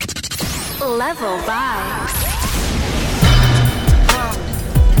Level vibes.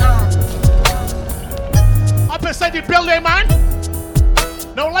 Up inside the building, man.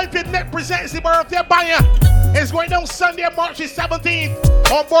 Now Lifewithnick presents the birthday Banga. It's going down Sunday, March the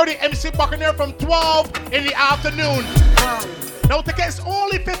 17th. On board the MC Buccaneer from 12 in the afternoon. Now tickets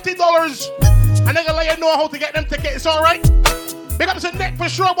only $50. And I'm gonna let you know how to get them tickets, alright? Big up to Nick for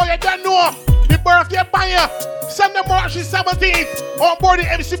sure, but you don't know. The birthday Banga. Sunday, March the 17th. On board the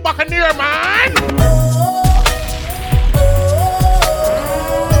MC Buccaneer, man.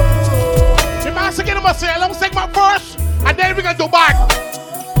 The master get him a say, long segment first, and then we're gonna do back.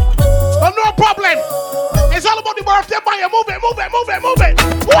 But no problem. It's all about the birthday Banga. Move it, move it, move it, move it.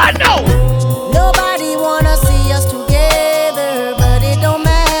 What now? Nobody wanna see us together, but it don't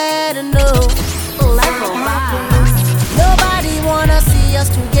matter, no. Level vibes. Nobody wanna see us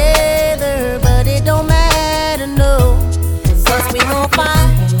together, but it don't matter, no. Cause we gon'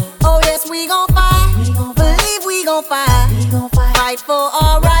 fight. Oh yes, we gon' fight. Believe we gon' fight. Fight for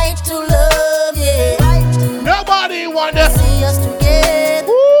our right to love, yeah. Nobody wanna see us together,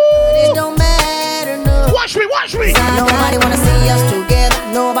 but it don't matter, no. Watch me, watch me. Nobody wanna see us together.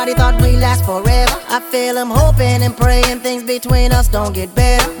 Nobody thought we'd last forever. I feel I'm hoping and praying things between us don't get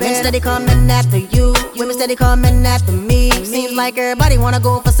better. Men steady coming after you, women steady coming after me. Seems like everybody wanna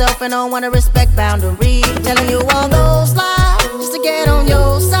go for self and don't wanna respect boundaries. Telling you all those lies just to get on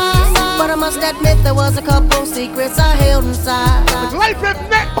your side. But I must admit there was a couple secrets I held inside.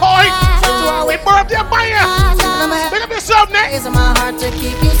 Lifewithnick, boy. We birthday Banga. Pick up yourself, Nick. It's in my heart to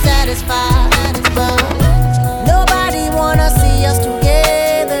keep you satisfied. But nobody wanna see us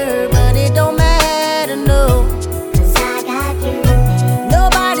together, but it don't matter, no.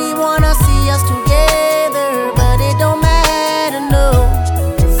 Nobody wanna see us together, but it don't matter, no.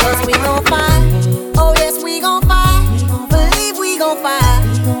 Cause we gon' fight. Oh yes, we gon' fight. Believe we gon' fight.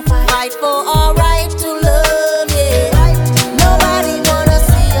 Fight for our right to love, yeah. Nobody wanna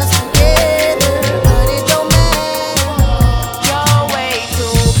see us together, but it don't matter. You're way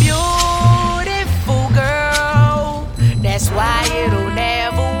too beautiful, girl. That's why it'll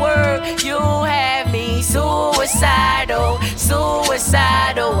never work. You have me suicidal,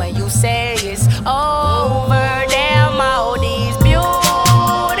 suicidal. When you say it's over, damn all these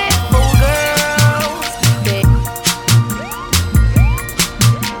beautiful girls.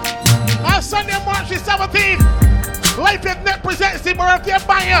 On Sunday, March the 17th, Lifewithnick presents the birthday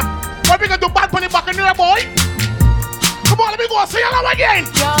Banga. What we gonna do bad for the Buccaneer, boy? Come on, let me go sing along again.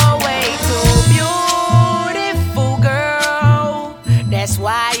 You're way too beautiful, girl. That's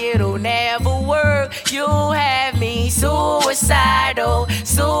why it'll never work. You have me suicidal,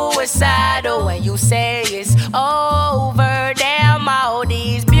 suicidal. When you say it's over, damn all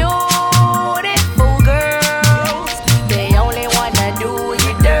these beautiful girls. They only wanna do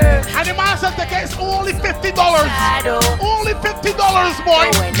you dirt. And the man says tickets only $50. Only $50, boy.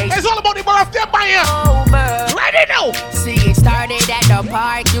 It's all about the birthday Banga. Over. Ready now? See, it started at the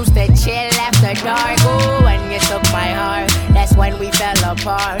park, used to chill after dark. Ooh, when you took my heart, that's when we fell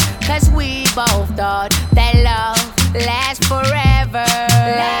apart. Cause we both thought that love lasts forever.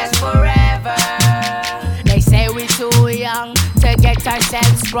 Lasts forever. They say we too young to get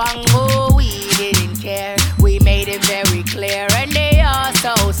ourselves sprung. Oh, we didn't care, we made it very clear. And they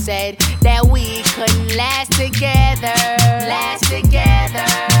also said that we couldn't last together. Last together.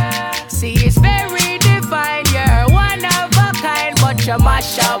 See, it's very divine, you're one of a kind, but you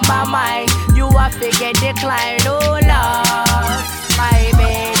mash up my mind. You have to get declined, oh Lord. My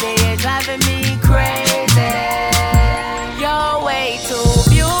baby is driving me crazy. You're way too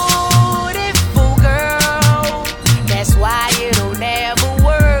beautiful, girl. That's why it'll never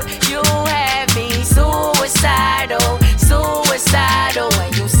work. You have me suicidal, suicidal.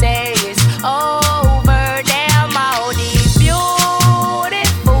 When you say it's over, damn all these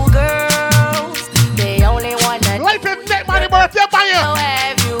beautiful girls. They only wanna Lifewithnick, my birthday Banga.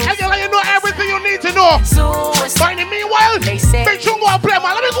 have you. I can let you know everything you need to know. Suicide. But in the meanwhile, They say big chungo and play,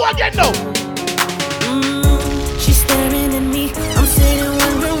 man. Let me go again now. She's staring at me. I'm sitting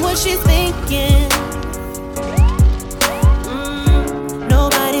wondering what she's thinking.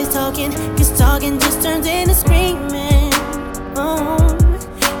 Nobody's talking, 'cause talking just turns into screaming.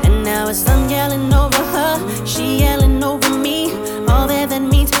 And now it's I'm yelling over her, she yelling over me. All that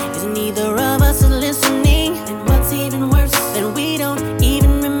means is neither of us is listening. And what's even worse, that we don't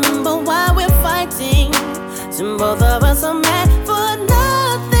even remember why we're fighting. So both of us are mad for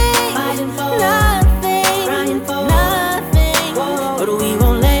nothing. Fighting for nothing. Crying for nothing. Whoa. But we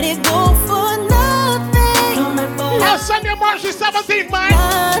won't let it go for nothing. On Sunday, March the 17th,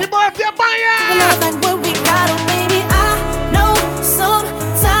 man. The birthday Banga. Like what we got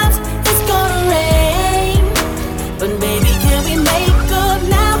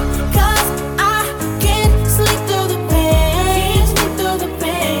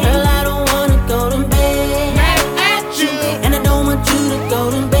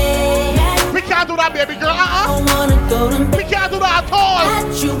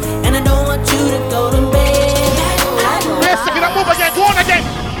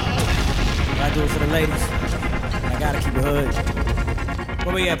I do it for the ladies. I gotta keep it hood.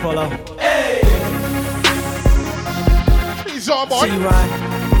 Where we at, Polo? He's on, boy. See you, Ryan.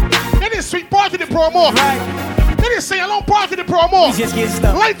 That is sweet part of the promo. Right. That is sing along part of the promo. We just getting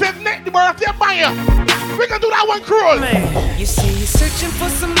stuff. Lifewithnick, the birthday buyer. We can do that one cruel. Man. You say you're searching for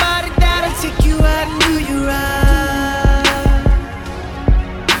somebody that'll take you out and do you right.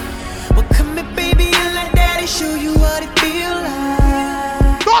 Well, come here, baby, and let daddy show you what it feel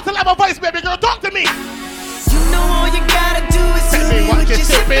like. Daughter, have a voice, baby girl. Talk to me. You know all you gotta do is Tell tell me me what what you're you're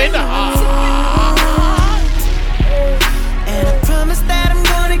sipping. And I promise that I'm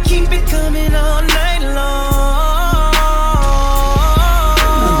gonna keep it coming all night long.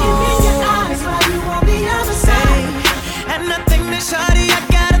 Give me your eyes while you on the other side. And nothing that shawty, I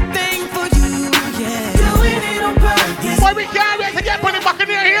got a thing for you, yeah. Doing it on purpose. Boy, we can't wait to get put it back in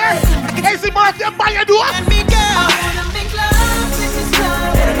here. It's the birthday buyer, do it. Let me go. I wanna make love in this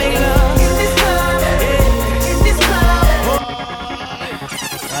club. Wanna make love in this club. In this club.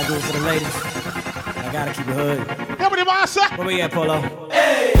 I do it for the ladies. I gotta keep it hood. Everybody, master. Where we at, Polo?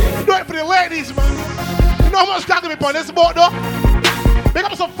 Do it for the ladies, man. You know how much time to be on this boat, though? Pick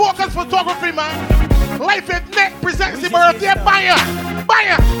up some focus photography, man. Lifewithnick presents the birthday buyer.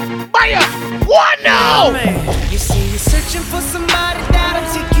 Buyer. What now? You say you're searching for somebody that'll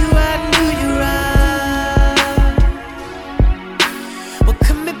take you out and do you right. Well,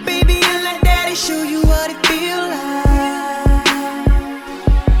 come here, baby, and let daddy show you what it feel like.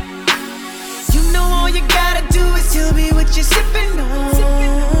 You know all you gotta do is tell me what you're sipping on.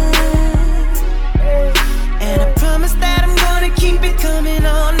 And I promise that I'm gonna keep it coming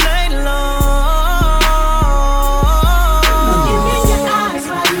all night long. Give me your eyes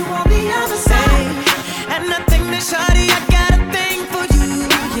while you on the other side. And nothing that shawty, I got a thing for you,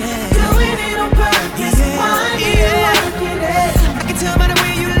 yeah. Doing it on purpose, why do you like it? I can tell by the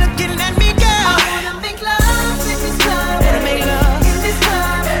way you're looking at me, girl. I wanna make love in this club. Wanna make love in this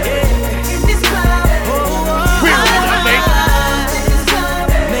club. In this club. We don't wanna make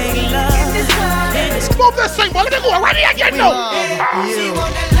Make love in this club. In this Move this thing, boy. Let me go. Ready again, no. She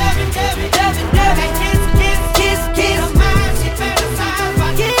want that loving, loving, kiss, kiss, kiss, kiss. She fantasize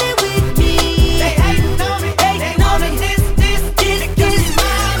about getting with me. They hating on me, hating on me. This, kiss,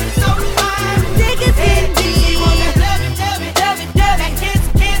 mine is so fine. Take it in me. She want that loving, loving, kiss,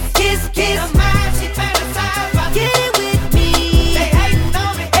 kiss, kiss, kiss. She fantasize about getting with me. They hating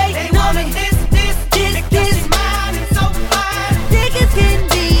on me, hating on me. This, kiss, mine is so fine. Take it in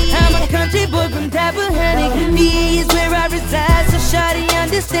me. I'm a country boy from Tappahannock. VA is where I reside, so shawty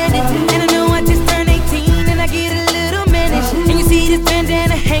understand it. And I know I just turned 18 and I get a little managed. And you see this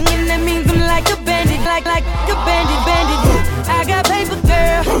bandana hanging, that means I'm like a bandit, like a bandit. I got paper,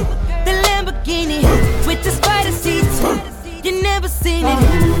 girl, the Lamborghini with the spider seats. You never seen it,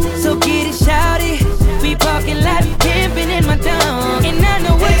 so get it, shawty. We parking lot pimping in my dome, and I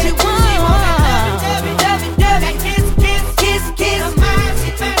know what you want.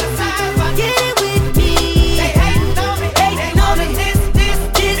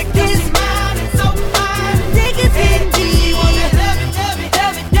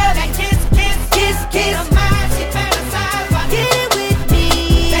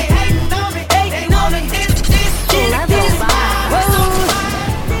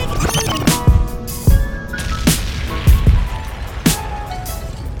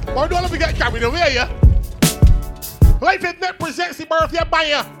 Boy, don't let me get carried away, yeah? Lifewithnick presents the birthday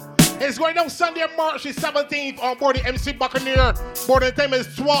buyer. It's going down Sunday, March the 17th on board the MC Buccaneer. Boarding time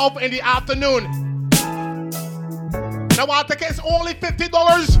is 12 in the afternoon. Now, our tickets only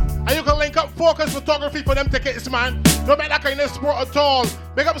 $50. And you can link up Focus Photography for them tickets, man. No matter that kind of sport at all.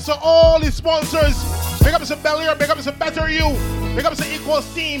 Big up to all the sponsors. Big up to Bel Air. Big up to Better You. Big up to Equal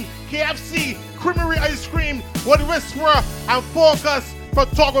Steam, KFC, Creamery Ice Cream, Wood Whisperer, and Focus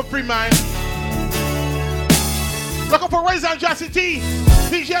Photography, man. Looking for Rise and Jesse T,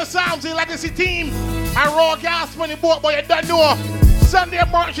 DJ Sam's, the Legacy Team, and Raw Gas Money Boat, boy, you don't know. Sunday,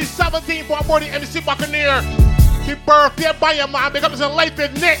 March the 17th, on board the MC Buccaneer. The birthday buyer, man. Big up to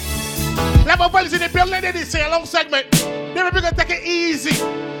Lifewithnick. Level vibes in the building, they say a long segment. Then we're gonna take it easy.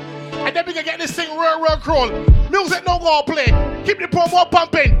 And then we can get this thing real crawl. Music no go play. Keep the promo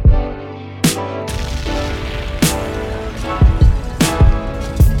pumping.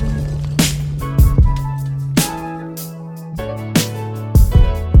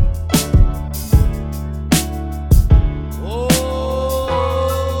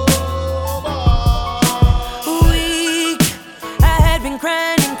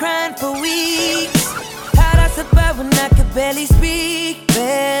 Barely speak,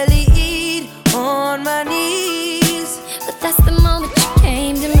 barely eat, on my knees. But that's the moment you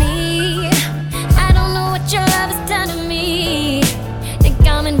came to me.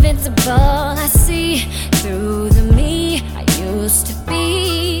 invincible. I see through the me I used to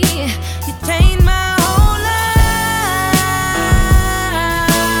be. You changed my whole life.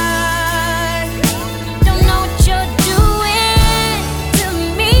 Don't know what you're doing to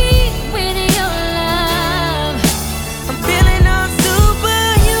me with your love. I'm feeling all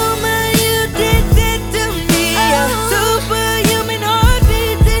superhuman. You did that to me. Superhuman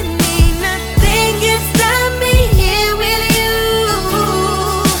heartbeat in me. Nothing can stop me here with you.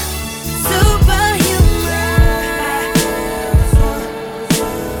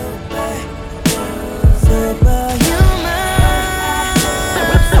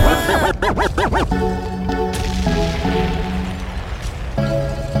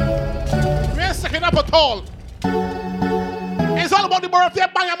 We're second up at all. It's all about the birthday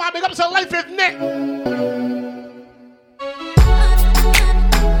Banga, man. Big up to Lifewithnick.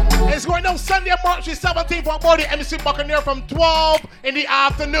 It's going down Sunday, March 17th on board the MC Buccaneer from 12 in the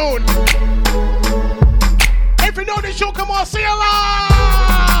afternoon. If you know the show, come on, say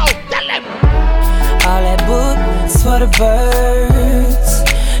hello. Tell them. All that boots for the birds.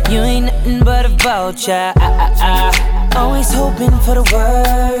 You ain't nothing but a vulture. Always hoping for the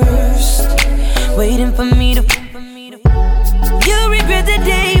worst, waiting for me to. You regret the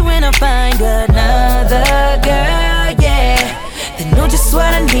day when I find another girl, yeah. They know just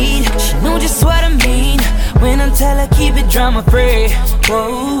what I need, she know just what I mean. When I tell her keep it drama free.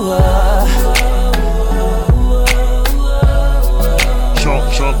 Whoa,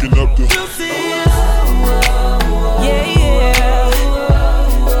 Chunking up the. Yeah, yeah.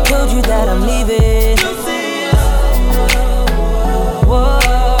 Told you that I'm leaving. Whoa.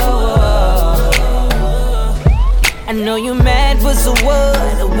 I know you mad, what's the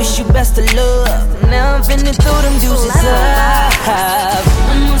word? I wish you best of luck. Now I'm finna throw them deuces up.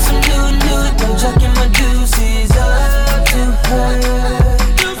 I'm on some new, I'm chucking my deuces up to her.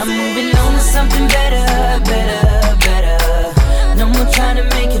 I'm moving on to something better. No more trying to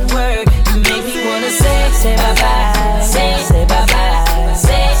make it work. You make me wanna say bye-bye. Say bye-bye.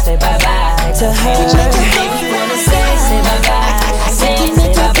 Say bye-bye to her. You make me wanna say bye-bye. Say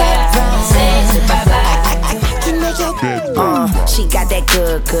bye-bye. Say bye-bye. She got that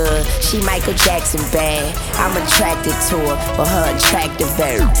good. She Michael Jackson bad. I'm attracted to her for her attractive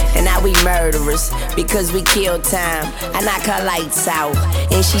verb. And now we murderers because we kill time. I knock her lights out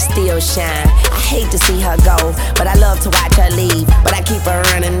and she still shine. I hate to see her go, but I love to watch her leave. But I keep her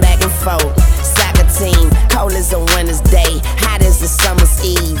running back and forth. Soccer team, cold as a winter's day, hot as a summer's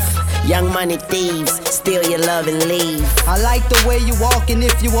eve. Young money thieves, steal your love and leave. I like the way you walking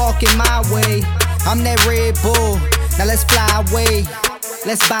if you walking my way. I'm that Red Bull, now let's fly away.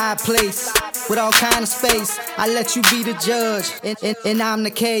 Let's buy a place with all kind of space. I let you be the judge, and I'm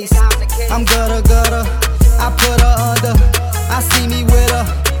the case. I'm gutter, I put her under. I see me with her,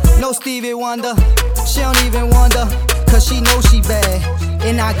 no Stevie Wonder. She don't even wonder, cause she knows she bad.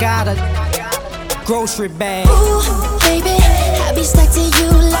 And I got a grocery bag. Ooh, baby, I be stuck to you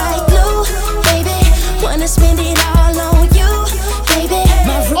like glue. Baby, wanna spend it all on you. Baby,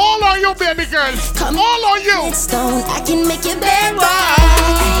 all on you, baby girl. All on you. Stone, I can make your bed rock. I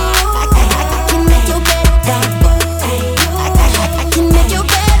can make your bed rock. I can make your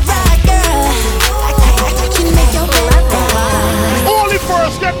bed rock, girl. I can make your bed rock. Only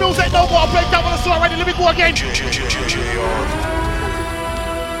first, get music, no more. Break down on the song already. Let me go again.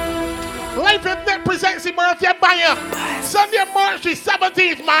 Lifewithnick presents the birthday Banga. Sunday, March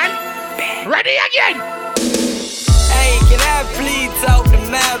 17th, man. Ready again. Hey, can I please talk to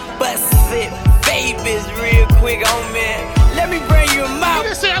my busted babies real quick on me? Let me bring you a mouth. Let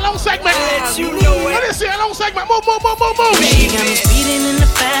me see a long segment. Let you know it. Let me see a long segment. Move. She got me speeding in the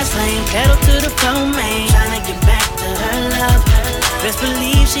fast lane, pedal to the floor, man. Tryna get back to her love. Best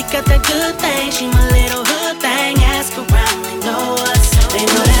believe she got that good thing. She my little hood thing. Ask around, they know us. They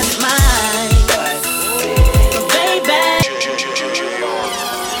know that's mine. Baby.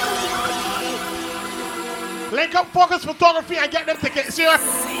 Link up Focus Photography and get them tickets here.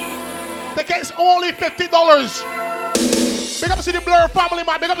 Tickets only $50. Big up to the Blur family,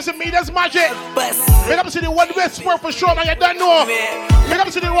 man. Big up to Media's Magic. Big up to the One Whisper for sure, man. You don't know. Big up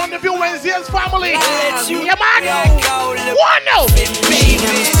to the Rendezvous Wednesdays family. Yeah, man. One now. She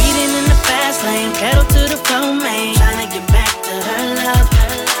got me speeding in the fast lane, pedal to the floor, man. Tryna get back to her love.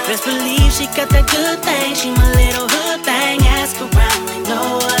 Best believe she got that good thing. She my little hood thing. Ask around, they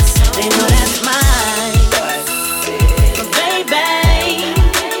know us. They know that's mine. Baby,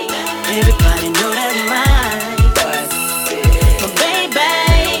 everybody know that's mine.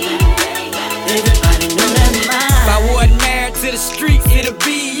 Baby, everybody know that's mine. If I wasn't married to the streets, it'll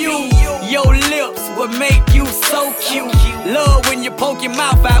be you. Your lips would make you so cute. Love when you poke your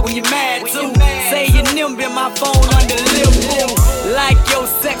mouth out when you phone under lip, boo. Like your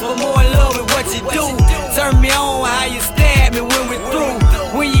sex, but more in love with what you do. Turn me on how you stab me when we're through.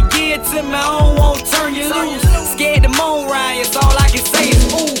 When you get to me, I don't want turn you loose. Scared to moan, Ryan, it's all I can say is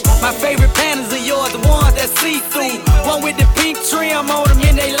ooh. My favorite panels are yours, the ones that see through. One with the pink trim on them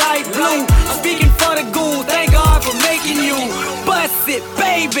in they light blue. I'm speaking for the goons, thank God for making you. Bust it,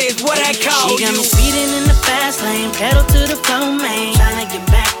 baby, is what I call you. She got me speeding in the fast lane, pedal to the floor, man. Tryna get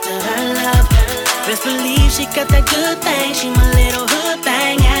back to her love. Best believe she got that good thing. She my little hood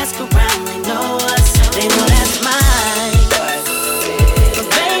thing. Ask around, they know us. They know that's mine. But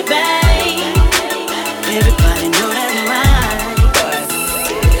baby, everybody know that's mine.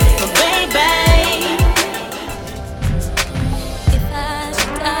 But baby, if I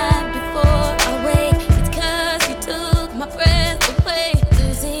should die before I wake, it's 'cause you took my breath away.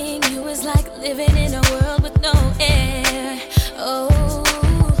 Losing you is like living in a world with no air. Oh,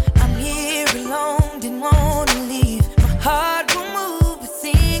 I'm here alone, didn't wanna leave. My heart will move, it's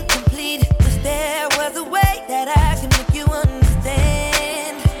incomplete. Wish there was a way that I can make you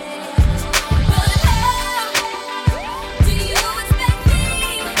understand. But how do you expect me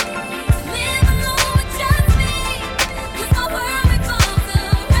to live alone with just me? 'Cause my world revolves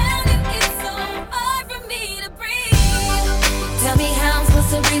around you, it's so hard for me to breathe. Tell me how I'm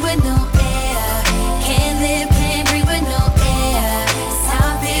supposed to breathe with no air. Can't live, can't breathe with no air. It's how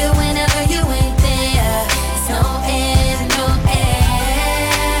I feel whenever you ain't there. It's no air, no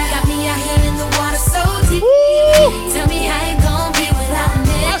air. Got me out here in the water so deep. Tell me how you gon' be without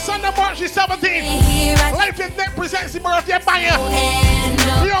me. On Sunday, March the 17th, Here I Lifewithnick presents the birthday Banga. and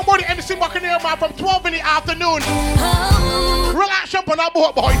no. We on board the MC Buccaneer man from 12 in the afternoon. Oh, Real action on that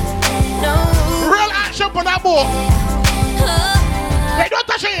boat, boy. no. Real action on that boat. Oh. Hey, don't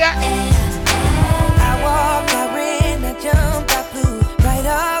touch it yet. I walked, I ran, I jumped, I flew right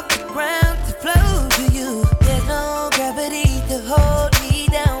off the ground to flow to you. There's no gravity to hold me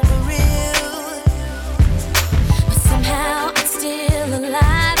down for real. But somehow I'm still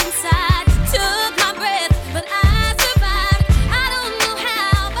alive inside. You took my breath, but I survived. I don't know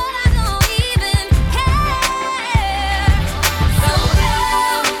how, but I don't even care. So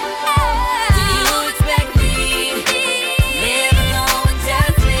how do you expect me to live alone with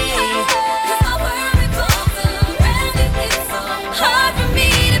just me? 'Cause my world revolves around you, it's so hard for me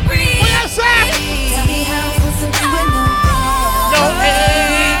to breathe. What you say? Tell me how I'm supposed to be with no air. No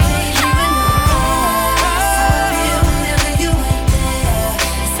air.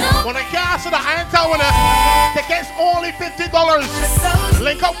 When I cast it, I ain't telling her. Tickets only $50.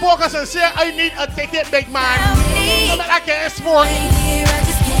 Link up focus and say I need a ticket, big man. So that I can sport.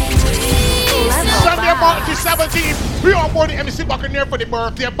 Sunday, March the 17th, we on board the MC Buccaneer for the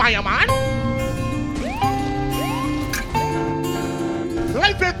birthday Banga, man.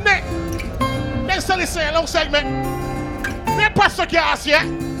 Lifewithnick. Let's tell you say a long segment. Me press the gas, yeah?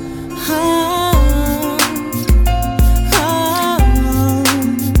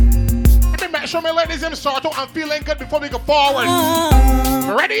 Let me make sure my ladies them start out and feeling good before we go forward.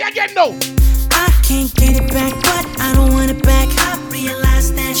 Ready again, no? I can't get it back, but I don't want it back. I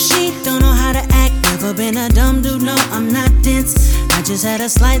realize that she don't know how to act. Never been a dumb dude, no, I'm not dense. I just had a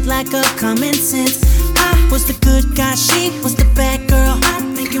slight lack of common sense. I was the good guy, she was the bad girl.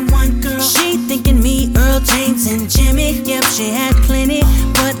 I'm thinking one girl, she thinking me, Earl, James, and Jimmy. Yep, she had plenty,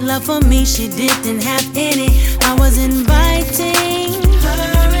 but love for me she didn't have any. I was inviting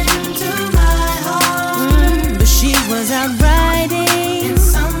her into my home, but she was out riding in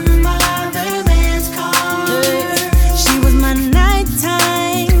some other man's car. She was my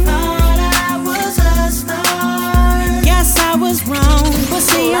nighttime. Thought I was a star. Guess I was wrong, but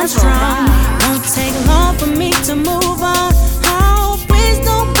see I'm strong. Won't take long for me to move on. Oh, please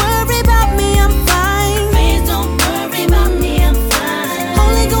don't worry about me, I'm fine. Please don't worry about me, I'm fine.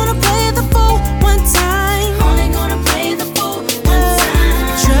 Only gonna play the fool one time. Only gonna play the fool one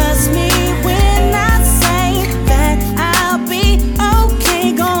time. Trust me when I say that I'll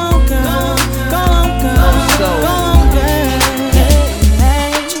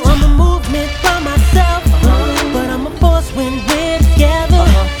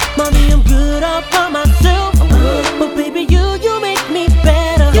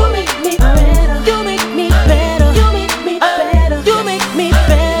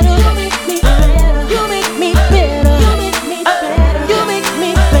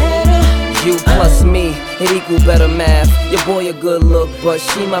look, but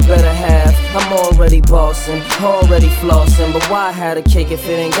she my better half. I'm already bossing, already flossing, but why have a cake if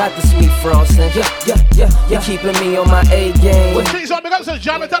it ain't got the sweet frosting? You're keeping me on my A game. With things on, big ups to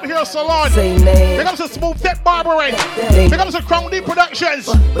Jonathan Hill Salon. Say name. Big ups to Smooth Tip Barbering. Big ups to Crown D Productions.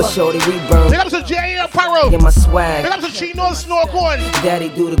 But shorty, we burn. Big ups to J.A. Apparel. Get my swag. Big ups to Chino Snow Corn. Daddy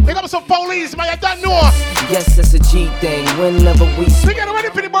do the. Big ups to Police, man, you don't know. Yes, it's a G thing. Whenever we We get ready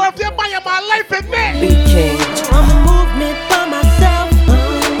for the birthday of my life is next. Be king. I'm a movement by myself,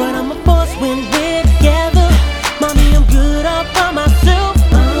 but I'm a force when we're together. Mommy, I'm good all by myself,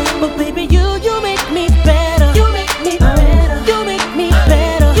 but baby, you make me better. You make me better. You make me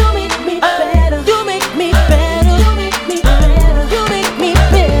better. You make me better. You make me better. You make me better. You make me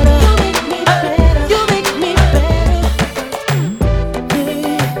better. You make me better.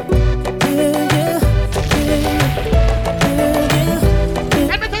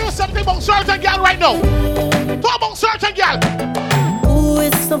 Let me tell you something about certain girl right now. Talk about certain girl. Ooh,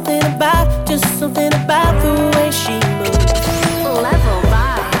 it's something about, just something about the way she moves. Level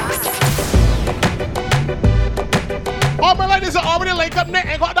vibes. All my ladies are already linked up there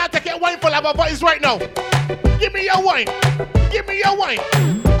and got that to get wine for love voice right now. Give me your wine. Give me your wine.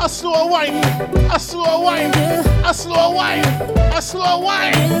 A slow wine. A slow wine. A slow wine. A slow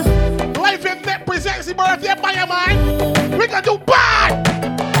wine. Lifewithnick presents the birthday by your man. We gonna do bad.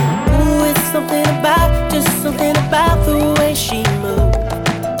 Ooh, it's something about, just something about the way she moves.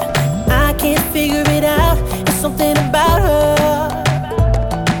 I can't figure it out. It's something about her.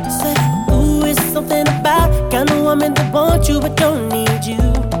 Say, ooh, it's something about kind of woman that wants you but don't need you.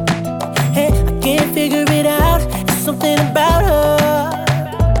 Hey, I can't figure it out. It's something about her.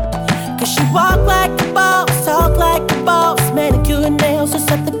 Cause she walk like a boss, talk like a boss, manicure and nails, just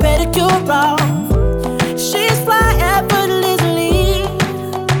set the pedicure off. She's fly effortlessly,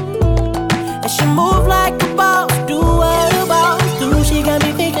 and she move like a boss, do what a boss do. She got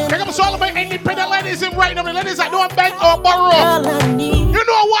me thinking. Check out all of my independent ladies in right now. The ladies that don't beg or borrow. All I need. You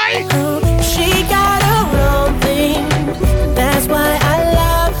know why? She got her own thing. That's why I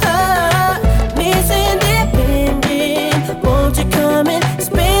love her. Miss Independent, won't you come and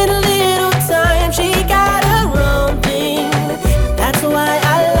spend a little time? She got her own thing. That's why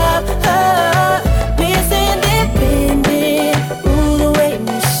I love her. Miss Independent, ooh, the way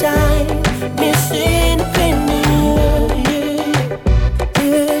we shine. Miss Independent,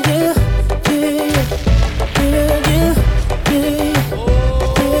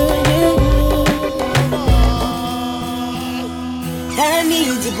 I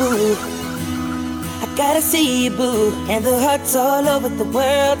need you, boo. I gotta see you, boo. And the hearts all over the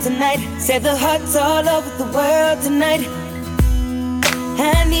world tonight. Said the hearts all over the world tonight.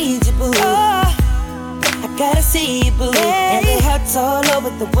 I need you, boo. I gotta see you, boo. And the hearts all over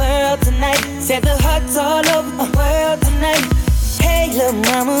the world tonight. Said the hearts all over the world tonight. Hey, little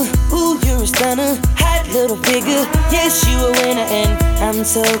mama, ooh, you're a stunner. Hot little figure, yes, you a winner. And I'm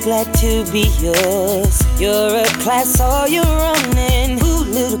so glad to be yours. You're a class all your own. And ooh,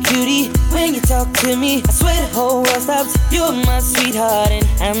 little cutie, when you talk to me, I swear the whole world stops. You're my sweetheart, and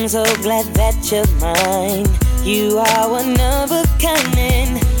I'm so glad that you're mine. You are one of a kind,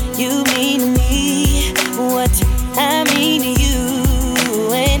 and you mean to me what I mean to you.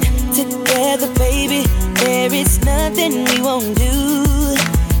 And together, baby, there is nothing we won't do.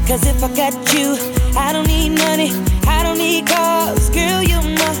 Cause if I got you, I don't need money, I don't need cars. Girl, you're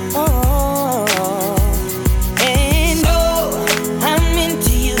my own. And oh, I'm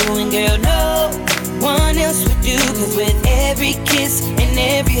into you, and girl, no one else would do. Cause with every kiss and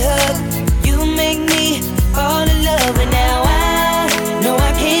every hug, you make me fall in love. And now I know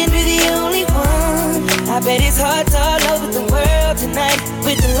I can't be the only one. I bet it's hearts all over the world tonight.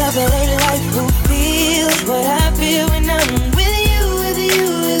 With the love of a life who feels what I feel when I'm with you, with you,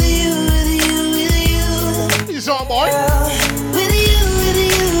 with you, with you, with you. He's on boy. With you, with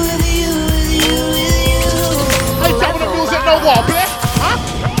you, with you, with you, with you. Hey, tell me the music no wall, play. Huh?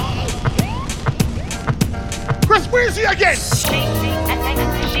 Chris Breezy again.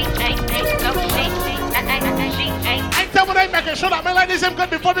 I tell me they making sure that my ladies am good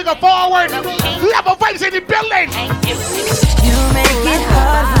before we go forward. Level vibes in the building. You make it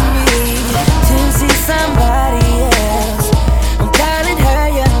hard for me to see somebody else. I'm calling her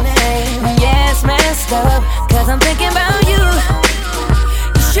your name. Yes, messed up, cause I'm thinking about you.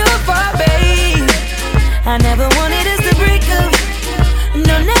 It's your fault, babe. I never wanted us to break up.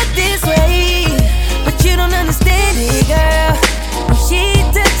 No, not this way. But you don't understand it, girl. When she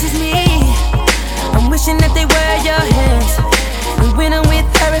touches me, I'm wishing that they were your hands. And when I'm with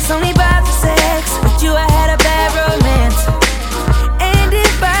her, it's only by the sex. With you, I had a bad romance. And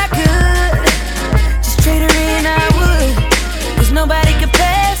if I could just trade her in, I would.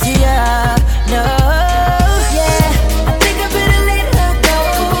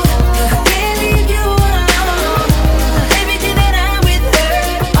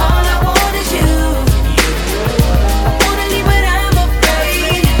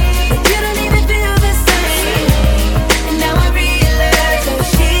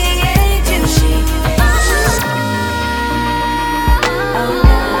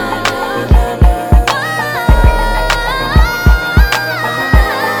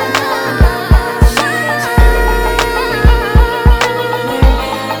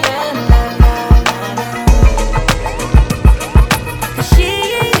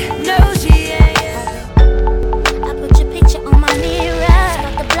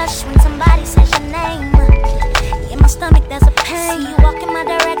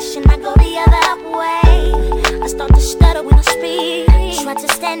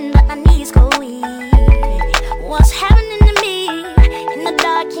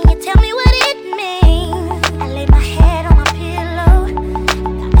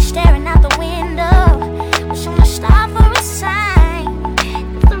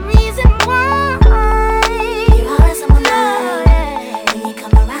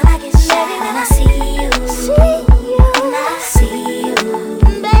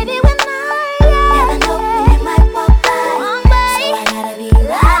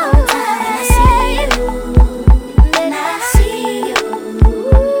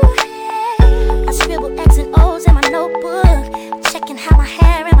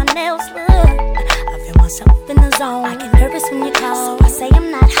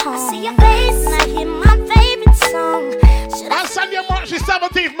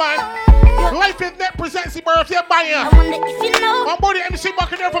 man. Lifewithnick presents the birthday Banga. On board the MC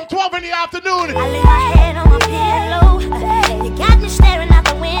Buccaneer from 12 in the afternoon. I lay my head on my pillow. You got me staring out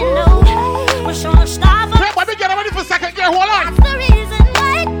the window. We're showing stars. Hey, boy, we get ready for second gear. Hold on. That's the reason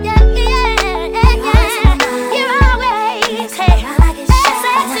why, you're always, hey,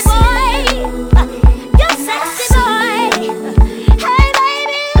 sexy boy. You're sexy boy. Hey,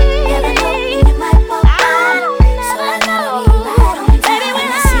 baby.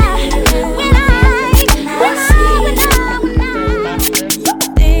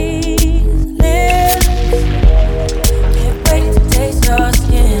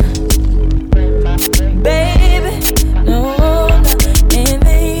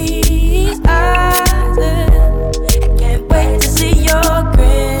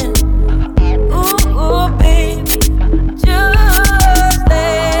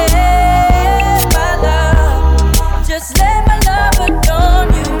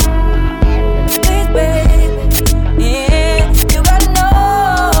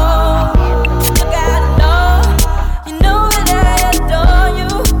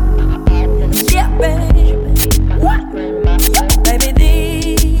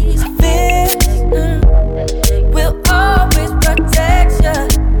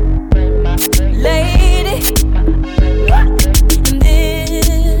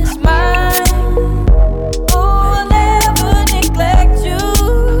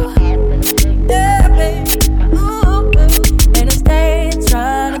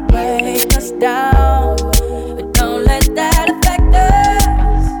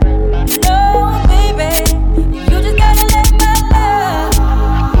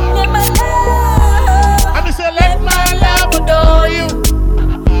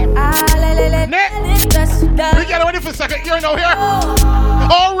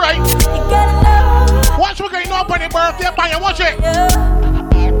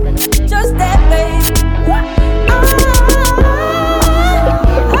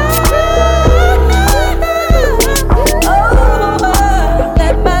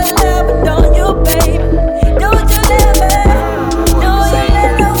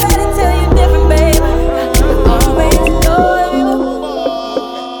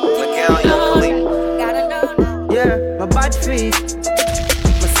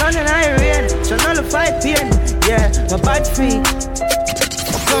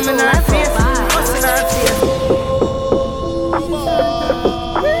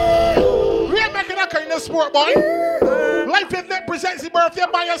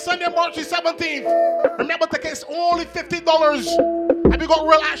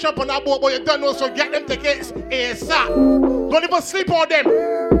 But you don't know, so get them tickets ASAP. Don't even sleep on them.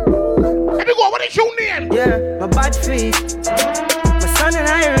 Let me go, what is your name? Yeah, my bad feet. My son and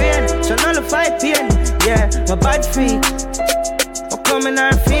I rain, so nullify pain. Yeah, my bad feet. Oh, come in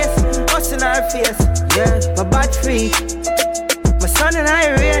our face, us in our face. Yeah, my bad feet. My son and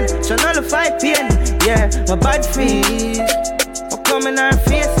I rain, so nullify pain. Yeah, my bad feet. Oh, come in our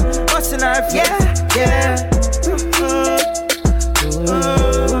face, us in our face. Yeah.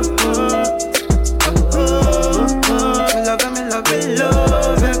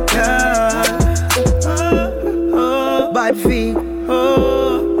 Bad feet,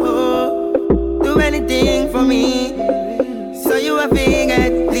 do anything for me. So you a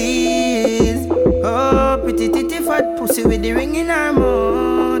figure, please. Oh, pretty titty fat pussy with the ring in her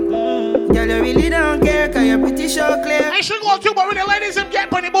mouth. Girl, you really don't care, cause you're pretty sure clear. I should go too, but when the ladies them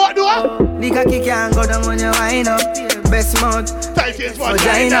get on the board, do I? The cocky can't go down when you wind up. Best mouth, tight is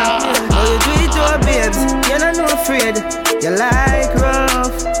vagina. Oh, you do it to her babes, you're not no afraid. You like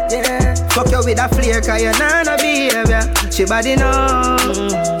rough, yeah. Fuck you with a flare, cause you're not no behavior. She body know,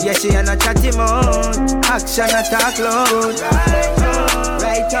 yeah, she ain't no chatty mouth. Action attack loud,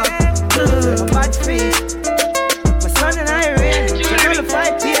 right up, my bad feet. My son and I rain, she wanna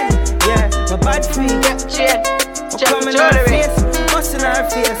fight pain. Yeah, my bad feet. I'm coming on her face, busting her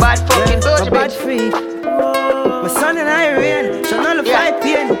face. Bad fucking my bad feet. My son and I rain, she wanna fight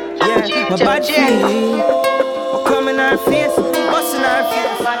pain. Yeah, my bad feet. I'm coming on her face, busting her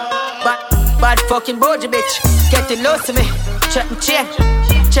face. Bad fucking bougie bitch, getting lost to me. Check my chain,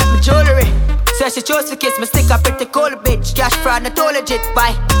 check my jewelry. Says she chose to kiss me, stick up pretty cold bitch. Cash fraud, not all legit.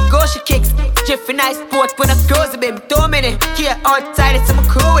 Buy go she kicks, Jiffy nice sport when I close a bit. 2 minutes, here outside it's some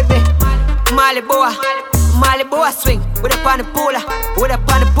crew with me. Malibu swing, with up on the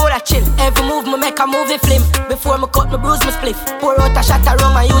polar, chill. Every move me make a movie film. Before me cut me bruise me spliff. Pour out a shot of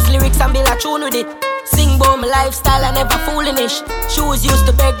rum, I use lyrics and build a tune with it. Sing about my lifestyle, I never foolish. Shoes used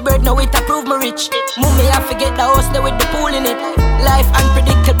to beg bird, now it approve me rich. Move me, I forget the house there with the pool in it. Life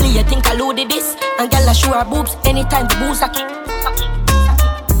unpredictably, I think I loaded this. And girl I show her boobs anytime the booze a kick.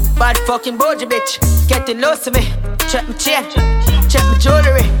 Bad fucking bougie bitch, getting lost to me. Check my chain, check my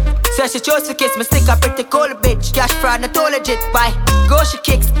jewelry. So she chose to kiss me, stick a pretty cold bitch. Cash fraud, not all legit, bye. Go she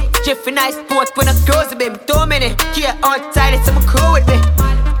kicks, Jiffy nice sport when I close a baby. 2 minutes, here outside, it's some crew with me.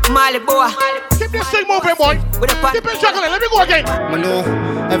 Molly boy, keep this thing moving, boy. Keep it juggling, let me go again. I know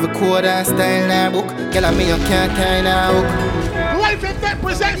every quarter and style in our book. Girl, I mean you can't tie in our hook. Lifewithnick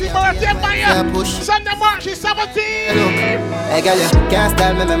presents the birthday Banga. Sunday, March 17th. Hey girl, you can't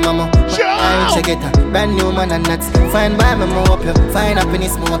style me, mama. I check it out. Brand new man and nuts. Fine by me, more up you. Find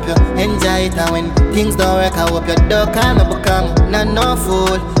happiness, more up you. Enjoy it, and when things don't work, I hope you don't call me, become not no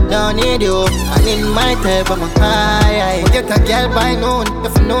fool. Don't need you. And in my type, I'm a high. Get a girl by noon.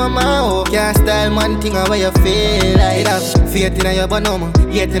 If you know my hope, can't style man thing how you feel like. Faith in your banana,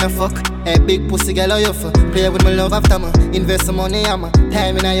 yet in a fuck. A big pussy girl, you for play with my love after me. Invest some money, I'm a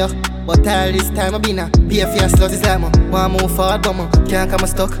time in a yo. But all this time I been a pay for your sluts is like me. Want move forward, but me can't come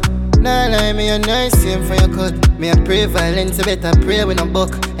stuck. Nah, lie me, you're nice, same for your cut. Me a pray violence, you better pray with no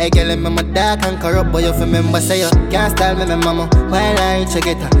buck. Hey girl, I'm my dark and corrupt, but you remember say you can't style me, mama. While I reach you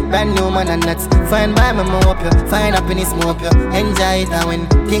get a brand new man and nuts. Fine by me, more up you. Find happiness, more up you. Enjoy it, and when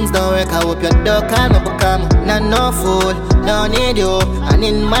things don't work, I hope you don't call me, become not no fool. Don't need you, and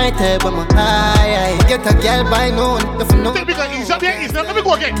in my type, I'm a high. Get a girl by noon, if you know. Because he's up here, he's not, let me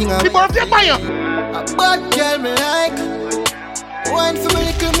go again. The birthday Banga. A bad girl me like. One for me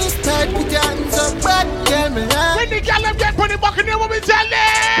little miss tight, put your hands up, bad girl me like. When the girl them get put it back in there, what we tell them?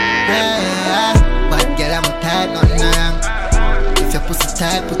 Yeah, bad girl I'm a tight, nothing wrong. If your pussy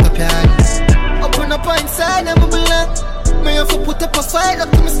tight, put up your hands. Open up inside, I'm a belong. Me have to put up a fight,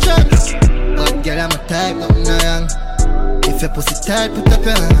 up to me strong. Bad girl I'm a tight, nothing wrong. If your pussy tight, put up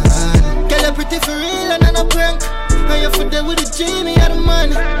your hand. Girl you're pretty for real and I'm a prank. And you're for there with the Jimmy and the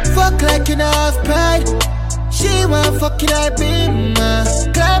man. Fuck like you don't have pride. She want fucking I be ma.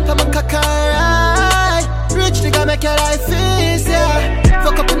 Climb on my cock and ride. Rich nigga make your life easier.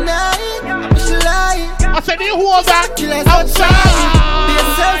 Fuck up a night, she lie. I said you hold that outside. Be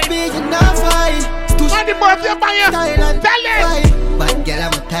yourself, be you not fine. On the birthday Banga, tell it. Bad girl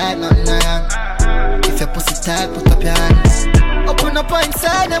I'm a type, nothing wrong. If your pussy tight, put up your hands. Open up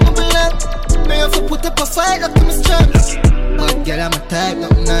inside, I'm a belong. Me have to put up a fight, up to me strong. Bad girl I'm a type,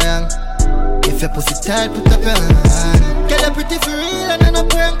 nothing wrong. If your pussy tight, put up your hand. Girl, you're pretty for real and I'm a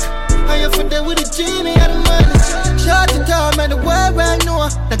prank. And you're for there with the Jimmy and the man. Short it down, man, the world right now.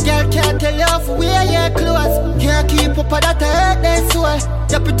 The girl can't tell you off where your clothes. Can't keep up with that, I hurt their soul.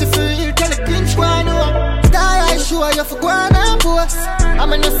 You're pretty for real, tell the clinch one know. Star I show you for going and boss. I'm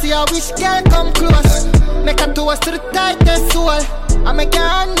gonna see how wish girl come close. Make a toast to the tightest soul. I make your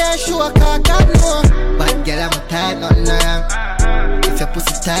hand there show, cause God know. Bad girl, I'm a tight, nothing wrong. If your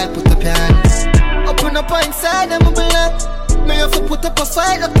pussy tight, put up your hands. Open up inside, I'm a belong. Me have to put up a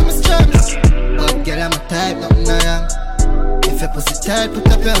fight, up to me strong. But girl, I'm a type, nothing wrong. If your pussy tight, put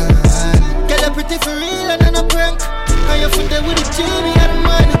up your hand. Girl, you're pretty for real and I'm a prank. And you're for there with the Jimmy and the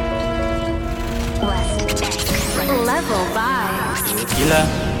money. Level vibes. Killer.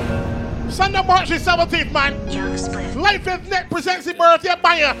 Sunday, March 17th, man. Lifewithnick presents the birthday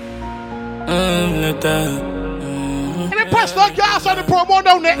Banga. And the pastor gas on the promo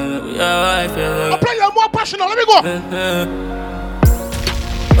down there. I'll play you more passionate. Let me go.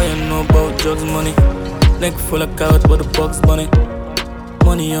 What you know about drugs, money? Neck full of couch, but the box bunny.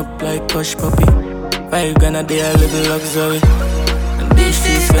 Money up like hush puppy. 5 grand a day, I live in luxury. And these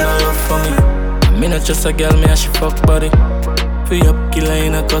streets feel love for me. Me not just a girl, me a she fuck body. Free up killer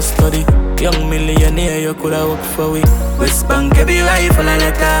in a custody. Young millionaire, you coulda work for we. West Bank, every rifle I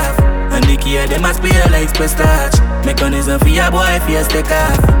let off. And the key, they must be like express touch. Mechanism for your boy, for your stick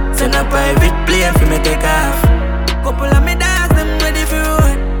off. Send a private plane for me take off. Couple of me dogs, them ready for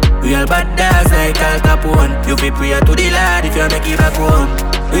run. Real bad dogs like Al Capone. You be prayer to the Lord if you make it back home.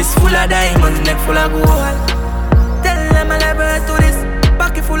 Wrist full of diamonds, neck full of gold. Tell them I never do this.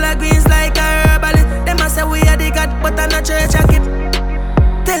 Pocket full of greens like a herbalist. Them a say we are the God, but I'm not church I keep.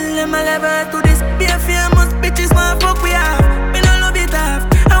 Tell them I never do this. Be a famous bitches, man, fuck we have. Me no love it half,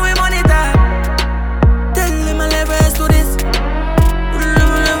 and we money tap. Tell them I never do this.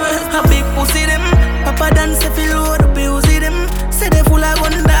 A big pussy them. Papa dance if you load up, you see them. Say they full of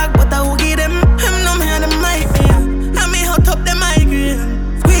gun dog, but I will give them. Him no me and them mic, and me hot up them migraine.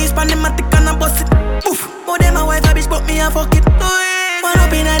 Squeeze pan them a tick and a bust it. Oof, oh them a wife a bitch, but me a fuck it. One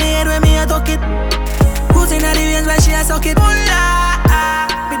up in the head when me a talk it. Who's in the veins when she a suck it?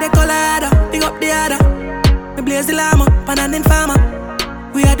 With the Colorado, pick up the other. Me blaze the llama, pan and informer.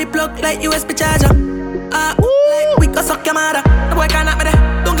 We are the plug like USB charger. Like we can suck your mother. The boy can't knock me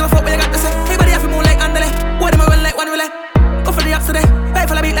there. Don't give a fuck what you got to say. Everybody have to move like Andale. Boy them a run like one relay. Go for the ups today. Right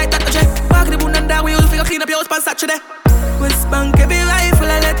for the beat like that. clean up your house on Saturday. West Bank every rifle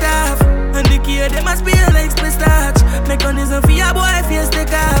I let off. And the key them a spill like split starch. Mechanism for your boy face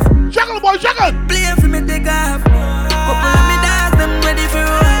take off. Juggle boy, juggle. Play for me take off. Couple of me dogs them ready for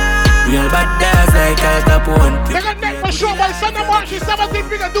run. Real bad dogs like Al Capone. They got neck for sure by Sunday March 17th.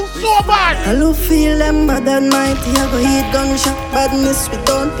 We gonna do so bad. I love feel them bad and mighty. I go hit gunshot. Badness we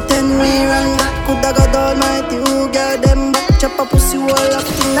don't pretend we run back. Coulda got almighty who got them back. Chop a pussy wall up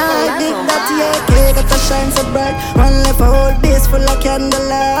tonight. Dig that AK got a shine so bright. Run left a whole base full of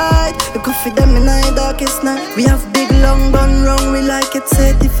candlelight. You could feed them in the darkest night. We have big long gun wrong, we like it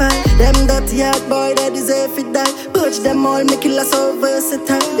certified. Them dirty hard boy that deserve to die. Purge them all, make it last so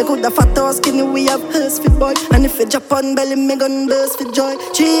versatile. You could have fat or skinny, we have hearse for boy. And if you drop on belly, me gun burst for joy.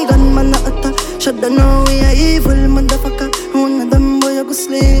 3 gun man a attack. Should they know we are evil motherfucker. One of them boy you go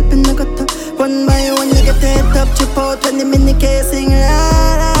sleep in the gutter. One by one you get head up, chip out when the mini casing.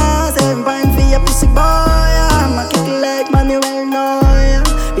 7 pound for your pussy boy. I'ma kick like money well know ya.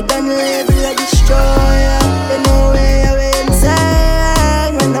 We done label like destroyer. They know where we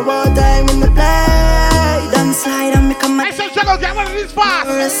inside. When the war time in the play. Done slide and me come again. I said juggle, get one of these fast.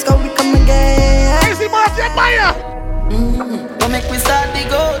 Let's go, we come again. Easy birthday, Banga. Don't make we start the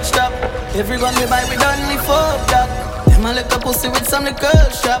gold shop. Every gun we buy, we done live up that. Them a lick a pussy with some liquor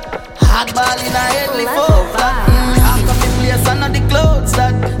shop. Hot ball in a head, live up that. Half of the place and not the clothes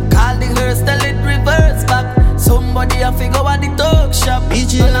that. Call the hearse, tell it reverse back. Somebody a figure at the talk shop.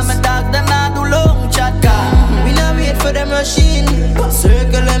 None of my dogs, them not do long chat. We not wait for them machine.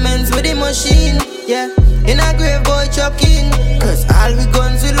 Circle lemons with the machine. Yeah, in a grave boy chucking. Cause all we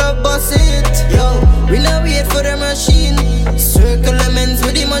guns we love bust it. Yo, we not wait for the machine. Circle lemons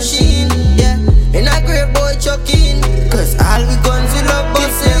with the machine. Yeah, in a grave boy chucking. Cause all we guns we love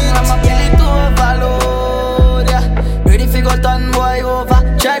bust it. I'm a belly to overload. Yeah, ready for go turn boy over.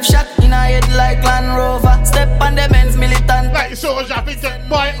 Drive shot in a head like Land Rover. Step on the men's militant. Like soldier, we get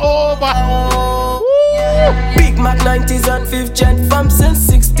boy over. Yeah. Big Mac 90s and 5th gen. From since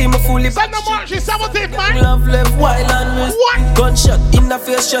 60, me fully Sunday March 17th, man. Love left wild and miss. What? Gunshot in the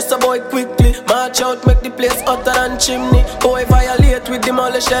face, just a boy quickly. March out, make the place hotter than chimney. Boy violate, we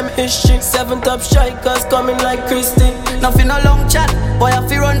demolish them history. 7 top strikers coming like Christy. Nothing no long chat, boy I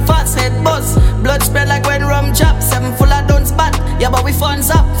feel run fast, head buzz. Blood spread like when rum chop. 7 full of don't spot. Yeah, but we funds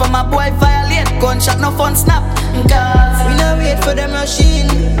up. From a boy violate, gunshot no fun snap. Cause we not wait for the machine.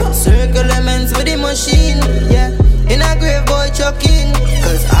 Circle lemons with the machine. Yeah, in a grave boy chucking.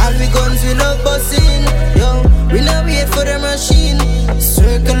 Cause all we guns we love busting. Yo, we not wait for the machine.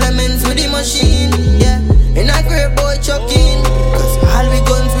 Circle lemons with the machine. Yeah, in a grave boy chucking. Cause all we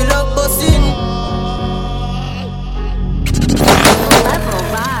guns we love busting. Level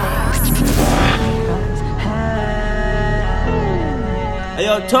vibes. Hey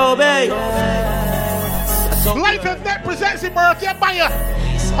yo, Toby. Lifewithnick presents the birthday Banga.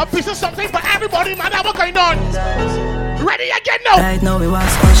 A piece of something for everybody, man. What's going on? Ready again now? Right now we want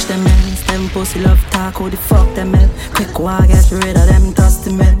to squash them ends. Them pussy love talk, who the fuck them men. Quick walk, get rid of them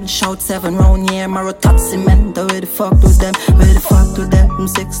dusty men. Shout 7 round here, marrow top cement. Where the fuck to them, where the fuck to them.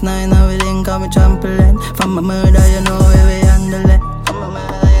 6'9", now we link on me trampoline. From my murder, you know where we handle it. From my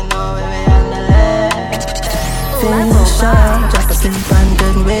murder, you know where we handle it. Finish up, drop a sleep and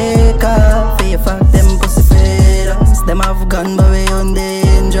then wake up. For you fuck them pussy feeders. Them have gun but we on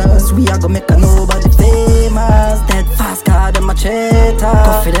dangerous. We are gonna make a nobody famous. Dead fast car, them a traitor.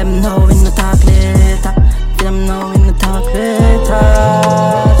 Coffee them now in the talk later. For them now in the talk later.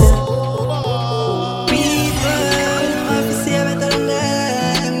 People, them have to see better than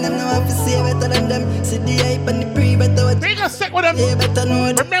them. Them have to see better than them. See the hype and the pre better what we gonna stick with them.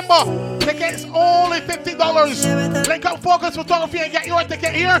 Remember, tickets only $50. Link up Focus Photography and get your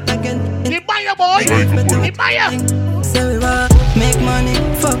ticket here. You buy your boy. You buy ya. So we want make money,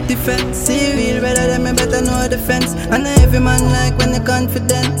 fuck defense. See real better than me, better know defense. And every man like when you're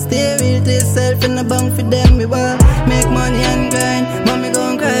confident. Stay real to yourself in the bunk for them. We want make money and grind. Mommy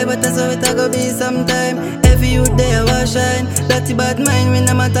gon' cry, but that's how it a go be sometime. Every youth day I will shine. Dirty bad mind, we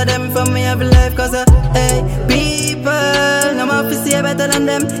no matter them from me every life. Cause hey, people, no more to see better than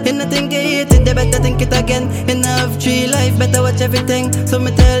them. You no think you hate it, they better think it again. You no have 3 life, better watch everything. So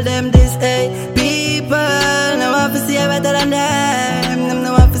me tell them this, hey, people, no more to see better than them. Them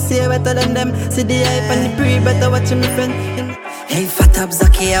no want to see better than them. See the hype and the pre, better watch me friend. Hey, fat up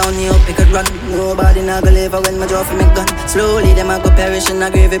Zaki, I only hope you could run. Nobody not gonna live when my draw for me gun. Slowly them a go perish in a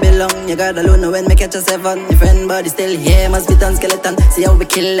grave belong. You got alone when me catch a 7. Your friend body still here, must be done skeleton. See how we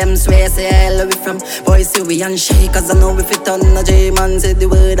kill them, swear, say hell where we from. Boys see we unshake, cause I know we fit on. A J-man said the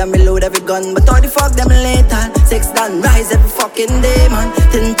word and me load every gun. But how the fuck them later? 6 done, rise every fucking day, man.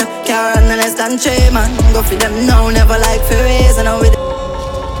 10 top car and less than than Che, man. Go for them now, never like for raise. And now with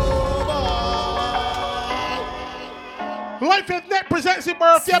Lifewithnick presents the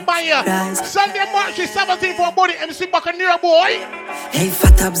birthday Banga. Sunday, March 17th for body MC Buccaneer boy. Hey,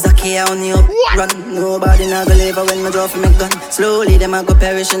 fat up Zaki, I only up run. Nobody not gonna live when my draw for me gun. Slowly, them I go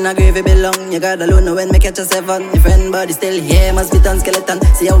perish and I gravy belong. You gotta know when me catch a 7. If anybody still here, must be done skeleton.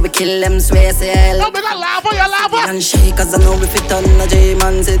 See how we kill them, swear, say hell. No, we got lava, you lava. And shake, cause I know we fit on. A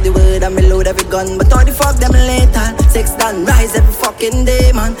J-man said the word and me load every gun. But all the fuck them later. 6 done, rise every fucking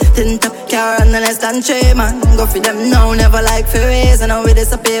day, man. Tint up car and less than Che, man. Go for them now, never like for raise. And now we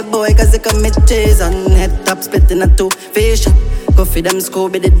disappear, boy, cause they commit treason. Head top, split in a 2-face shot. Go for them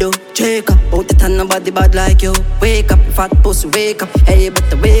Scooby the do. Jacob, out the tan, nobody bad like you. Wake up, fat pussy, wake up. Hey, you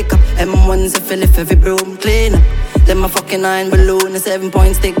better wake up. M1's a fill if every broom clean up. Them a fucking iron balloon, a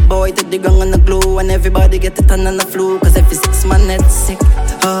 7-point stick, boy, to the ground on the glue. And everybody get the tan on the flu, cause every 6 man head sick.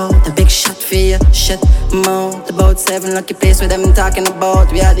 Oh, the big shot for you, shit, mouth. About 7 lucky place with them talking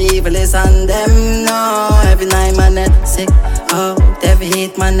about. We are the evilest on them, no. Every 9 man head sick. Oh, every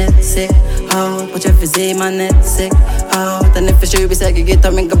 8 man head sick. Oh, but every Z man head sick. Oh, and if you should be segregated, I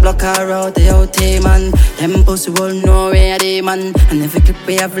make a block her out. The OT man, them pussy will know where they man. And every clip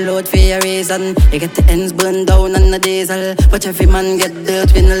we have load for a reason. You get the ends burned down on the diesel. But every man get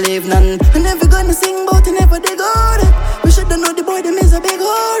dirt, we no leave none. And never gonna sing about it, never they go that. We shoulda know the boy, them is a big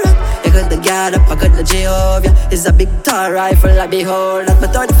horror. You got the guard up, I got the Jehovah. It's a big tall rifle, I behold that.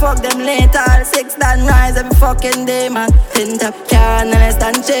 But all the fuck them later, 6 dan rise every fucking day, man. Tint up car and less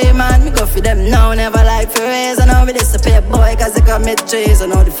than Che, man. Me go for them now, never like for raise. And now we disappear, boy, cause they commit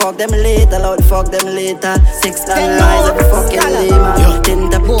treason. And all the fuck them later, all the fuck them later. 6 dan rise every fucking day, man.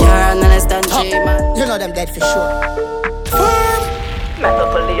 Tint up car and less than Che, man. You know them dead for sure. The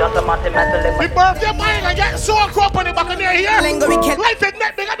birthday mine and get so crop on the back of their here.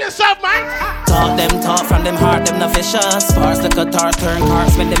 Lifewithnick, big up yourself, man. Talk from them hard, them no vicious. Bars like a tar, turn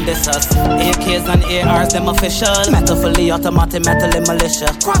cars when them diss us. AKs and ARs, them official. Metal fully automatic, metal in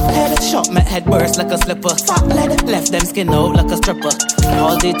militia. Crop head, shot my head burst like a slipper. Fuck lead, left them skin out like a stripper.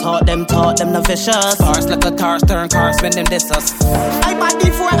 All they taught them no vicious. Bars like a tar, turn cars when them diss us. I bought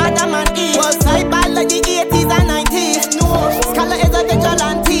before Adam and Eve. Was I bad like the 80s and 90s? No, Scholar is a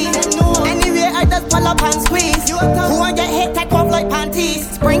vigilante. No, anyway I just pull up and squeeze. Who want get hit, take off like panties.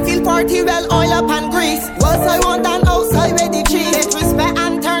 Springfield party, well oil up and grease. Was I want and outside with the cheese. Disrespect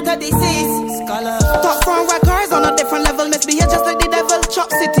and turn to disease. Scholar top front records on a different level. Misbehave just like the devil. Chop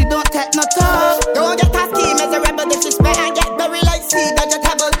city, don't take no talk. Don't get past scheme as a rebel. Disrespect and get buried like seed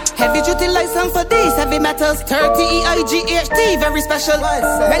vegetable. Heavy duty license for these heavy metals. 30 EIGHT, very special.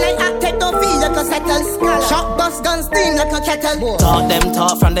 When I act, take no feel like a settle. Shot, bust, gun, steam like a kettle.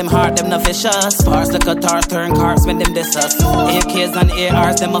 Talk from them hard, them no vicious. Bars like a tar, turn cars when them diss us. AKs and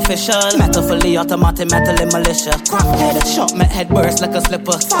ARs, them official. Metal fully automatic, metal in militia. Crop head, shot my head burst like a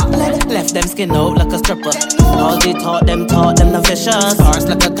slipper. Fuck lead, left them skin out like a stripper. All they taught them no vicious. Bars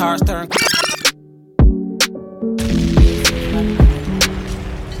like a tar, turn.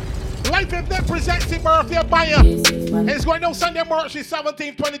 Lifewithnick presents the birthday Banga. It's going down Sunday, March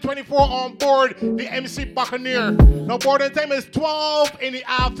 17th, 2024 on board the MC Buccaneer. Now boarding time is 12 in the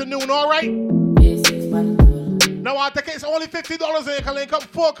afternoon, alright? Now our tickets only $50 and you can link up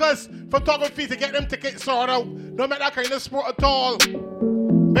Focus Photography to get them tickets sorted out. No matter that kind of sport at all.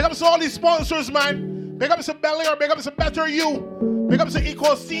 Big up to all these sponsors, man. Big up to Bel Air, big up to Better You. Big up to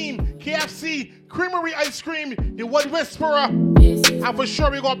Eco Scene, KFC, Creamery Ice Cream, The Wood Whisperer. And for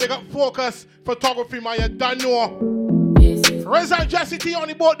sure we gonna big up Focus Photography, man, you don't know. Reza and Jesse T on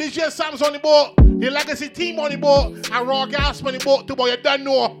the boat, DJ Sam's on the boat, the Legacy Team on the boat, and Raw Gas on the boat too, boy, you don't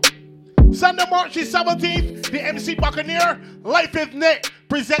know. Sunday, March 17th, the MC Buccaneer, Lifewithnick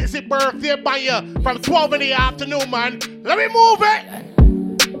presents the birthday Banga from 12 in the afternoon, man. Let me move it.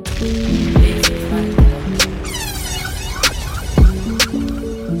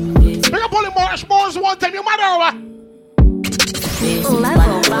 Pick up all the March Boys one time, you matter what?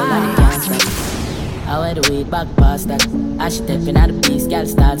 Level 5. I wear the weed back past that. As she tapping at the piece, girl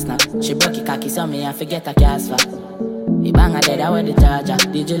starts now. She broke your cocky, so me I forget her cast for. The Banga dead, I wear the charger.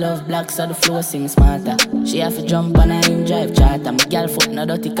 Did you love black, so the flow sing smarter. She have to jump on her in drive charter. My girl foot no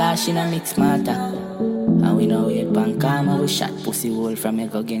dirty car, she no mix smarter. And we know it pan karma, we shot pussy hole from a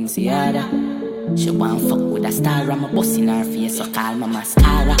go against the other. She want fuck with a star, I'm a bust in her face, so call my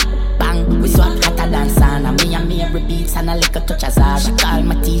mascara. Bang, we swap hotter than sauna. Me and me every beats and a little touch of Zara. She call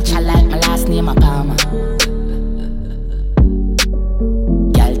my teacher like my last name a Palmer.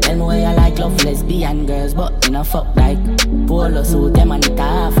 Girl, tell me where you like love lesbian girls, but you know fuck like polo suit them and it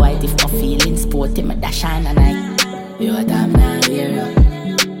half white. If my feeling sporty, my dash on a night. You what I'm not here.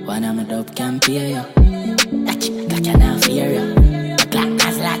 One of my dope can can't pay you. Got you now fear you. The clock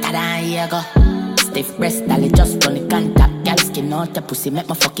has later than a year ago. Stiff breast, dolly just run the contact. Girl skin out your pussy, make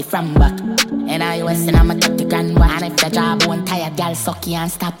me fuck it from back. And I was in I'm a 30 grand one. And if your job won't tired, girl suck you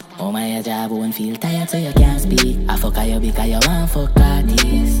and stop. Oh my, your job won't feel tired so you can't speak. I fuck you because you want fuck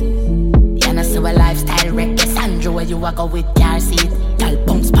artists. You know see a lifestyle wreck. Yes, Andrew where you a go with car seat. Girl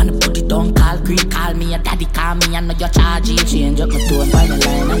bounce pan the booty, don't call creep. Call me your daddy, call me, I know your charge it. Change up my tone by the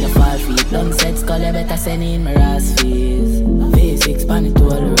line and you fall feet. Don't set skull, you better send in my ass fees. V6 pan it to all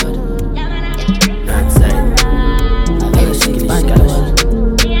the road.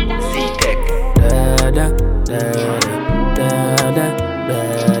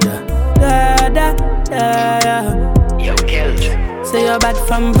 Say you're bad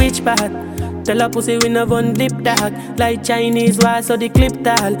from which part? Tell a pussy we no one dip dog. Like Chinese wall so the clip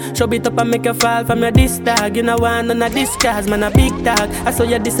tall. Show it up and make you fall from your disc tag. You know want none of this cause man a big dog. I saw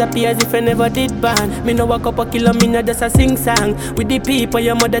you disappear as if I never did ban. Me no walk up a kilo, me no just a sing song. With the people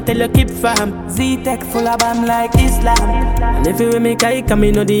your mother tell you keep fam. Z-Tech full of bam like Islam. And if you make I come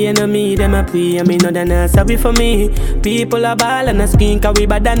me know the enemy. Them a pray and me know they not sorry for me. People a ball and a skin cause we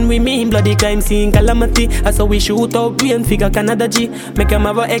bad than we mean. Bloody crime scene calamity. I saw we shoot out brain figure Canada G. Make them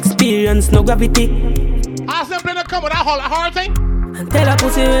have a experience no gravity. I said, better come with that hard thing. And tell a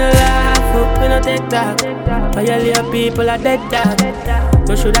pussy we no laugh, we no take talk. Violate people are dead dog.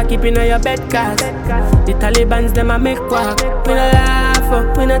 You shoulda keep in your bed cause the Talibans them a make quack. We no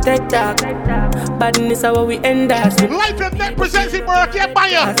laugh, we no take talk. Badness how we end us. Lifewithnick presents the birthday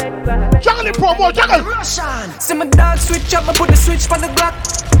buyer. Juggle the promo, juggle. Russian. See my dog switch up, I put the switch for the Glock.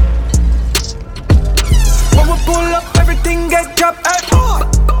 When we pull up, everything get dropped.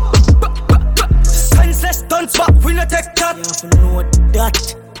 Senseless stunts, but we no take that. You know that.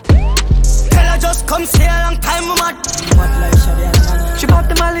 Tell her just come stay a long time, mad. She bought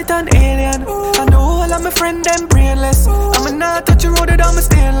the mallet and alien. I know all of my friend them brainless. I'm not touch a road it on my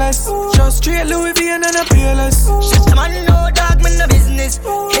stainless. Just straight Louis V and a peerless. Shit, the man no dog, man no business.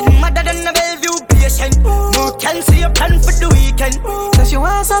 Hidden madder than a Bellevue patient. No can see a plan for the weekend. Says you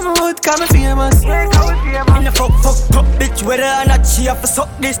want some wood, come famous. In the fuck, bitch, whether or not she have to suck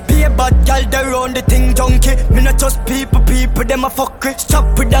this. Be a bad girl, they run the thing junkie. Me not just people, them a fuck it.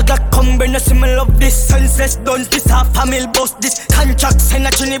 Stop with the Glock, come bring us, me love this. Senseless dons, this half family bust this. Contract, send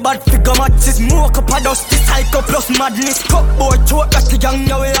a trinity bad figure matches. Smoke up a dust, this psycho plus madness. Cut boy, choke, got the young,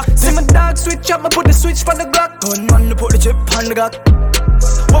 now we lock. See my dog switch up, I put the switch for the Glock. Gun man, to put the chip on the Glock.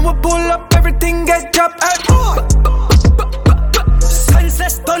 When we pull up, everything get dropped.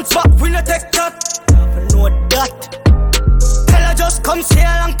 Senseless stunts, but we no take that. I know that. Tell her just come stay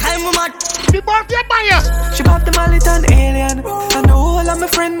a long time, mad. The birthday buyer. She bought the mallet and alien. I know all of my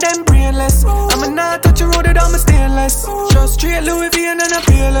friend them brainless. I'm not touch a road it on my stainless. Just straight Louis V and a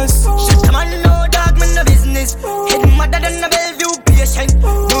peerless. Shit, the man no dog, man no business. Hidden madder than a Bellevue patient.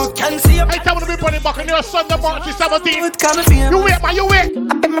 No can see a. I tell you to be putting back on your Sunday, March 17th. You wait, man, you wait.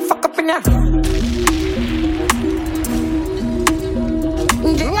 I bet me fuck up in ya.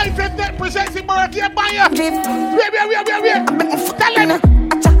 Lifewithnick presents the birthday buyer. Wait. Tell them.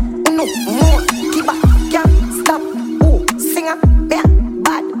 No more. Keep up, can't stop. Oh, singer, yeah,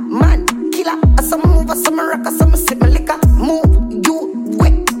 bad man, killer. Some move, some rock, some sip my liquor. Move, you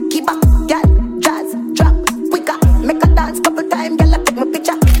wet. Keep up, girl, jazz, drop, quicker. Make a dance couple times, girl, I take my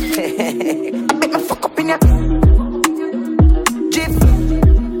picture. I bet me fuck up in ya.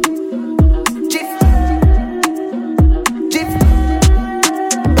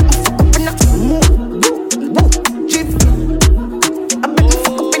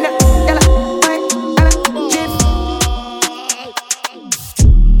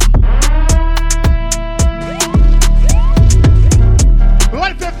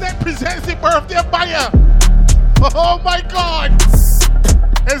 Oh my God!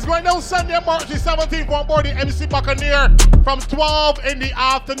 It's going down Sunday, March 17th on board the MC Buccaneer from 12 in the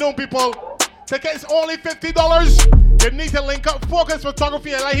afternoon, people. Tickets only $50. You need to link up Focus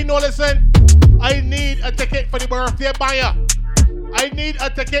Photography and let him know, listen, I need a ticket for the birthday buyer. I need a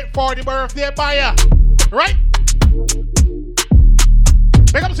ticket for the birthday buyer. Right?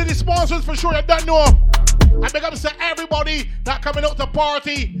 Big up to the sponsors for sure, you don't know. And big up to everybody that coming out to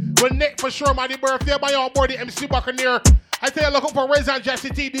party with Nick for sure, man. The birthday buyer on board the MC Buccaneer. I tell you, look up for Rez and Jesse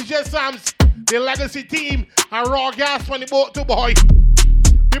T, DJ Sams, the Legacy Team, and Raw Gas when the boat to boy.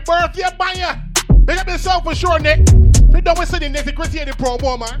 The birthday buyer. Big up yourself for sure, Nick. We don't want to see the nitty-gritty of the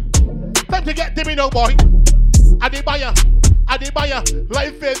promo, man. Time to get Timmy now, boy. Adibaya,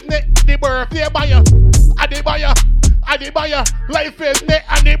 Lifewithnick, the birthday buyer. Adibaya, Lifewithnick,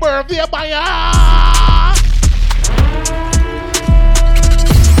 and the birthday buyer.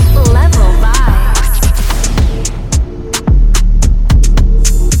 Level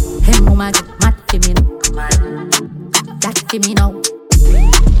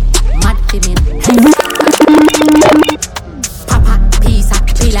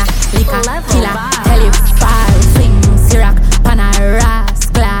liquor, killer, tell you fall, swing, syrup,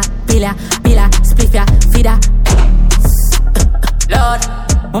 panaras, clap, pilla, spliffia, feeder. Lord,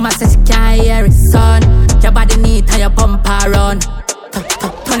 mama says she can't hear it, son. Your body neat and your bumper run.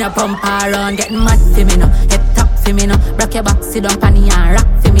 Turn your bumper run, getting mad for me now. Head top for me now. Rock your back, sit down panny and rock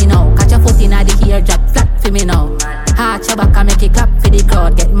for me now. Catch your foot in the ear, drop flat for me now. Arch your back and make it clap for the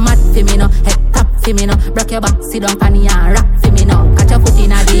crowd. Get mad for me now. Head top for me now. Rock your back, sit down panny and rock for me now. Catch your foot in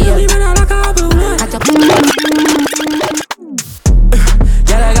the ear. Catch your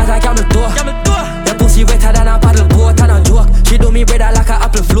Girl, I got a camel toe. Your pussy wetter than a paddle boat and a joke. She do me brother like a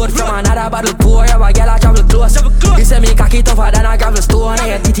apple float from another bottle pour. Yeah, a girl I travel close. You say me cocky tougher than a gravel stone. And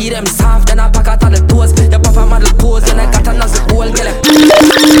your titty them soft than a packet of the toes. You pop a model pose and I got a nozzle hole. Girl,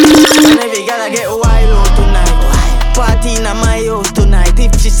 and every girl I get wild out tonight. Party in my house tonight.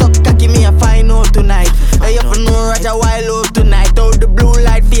 If she suck cocky, me a find out tonight. Hey, you know Roger wild out tonight. Out the blue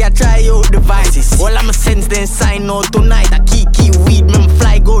light, for try out the vices. All I'ma sense then sign out tonight. A key weed, me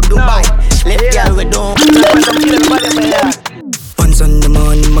fly go Dubai. Left girl we don't. Once on the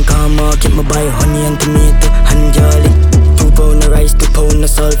morning, my car market, my buy honey and tomato and jolly. 2 pound of rice, 2 pound of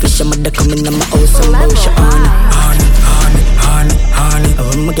saltfish. I'm at the coming in my house and bush honey. I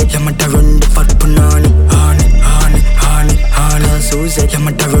want to get your mother run the fat punani. Honey. So said your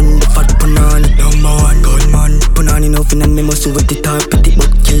mother run the fat punani. Number 1 gold man. Punani no fin and me must with the top pretty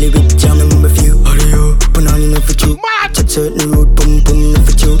but kill it with jam. Number few. How do you? Punani no for you. Chat certain road, pum no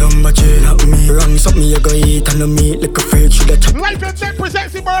for you. Number 2 not me. Wrong something me you go eat and no meat like a freak. Should I chat? Lifewithnick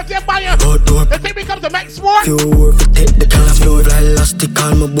presents the birthday Banga. The thing becomes the next one. Few worth it take the color flow. Fly elastic,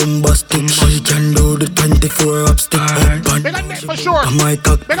 call me bombastic. She can do the 24 up stick. Big up Nick for sure.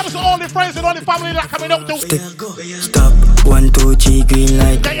 Big up to all the friends and all the family that coming up to. Stop. 1, 2, 3 green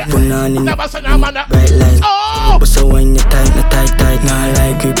light. Punani bright light. But so when you tight, not tight. Nah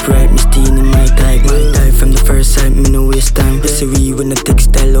like grip right, me steen in my tight. My tight from the first sight, me no waste time. You see we when the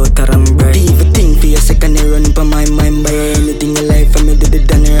textile out of I'm bright. Even think for a second I run for my mind. Buy anything you like for me did it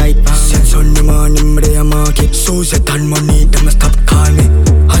done right. Since on the morning me they market. So set on money, them a stop call me.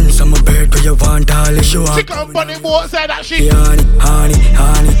 Hands on my bird where you want all the show. She come bunny boat say that shit. Honey.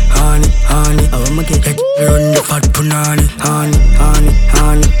 I wanna get that run the fat punani. Honey.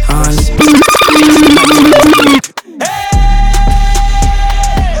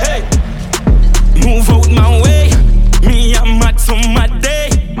 Hey, move out my way. Me I'm mad so mad day.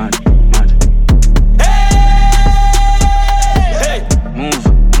 Mad. Hey,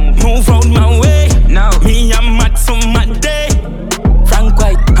 move out my way. Now me I'm mad so mad day. Frank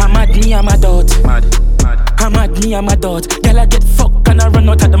White, I'm mad, me I'm a dot. Mad. I'm mad, me I'm a dot. Girl I get fucked and I run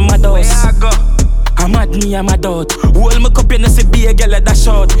out of the mad house. Where I go? I'm mad, me, I'm a dot. Hold my cup, you know, see, be a girl at that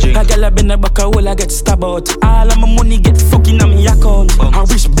short. A girl I been a back, a hole, I get stabbed out. All of my money get fucking on me account. I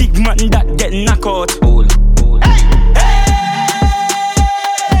wish big man that get knocked out.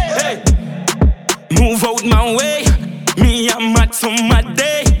 Hey. Move out my way. Me, I'm mad, so mad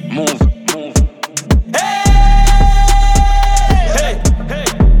day. Move. Hey.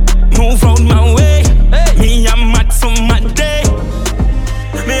 Move out my way. Me, I'm mad, so mad day.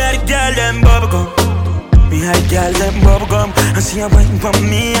 Me, I the girl, them bubblegum. Me had a girl that bubble gum. And she a wine from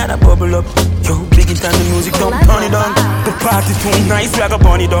me and a bubble up. Yo, big it and the music don't turn it on. The party too nice, we a go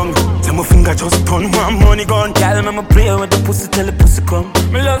burn it down. Tell my finger just turn one money gun. Girl, me play with the pussy till the pussy come.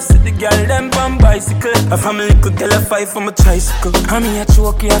 Me love see the girl them on bicycle. A family could tell a fight from a tricycle. And me a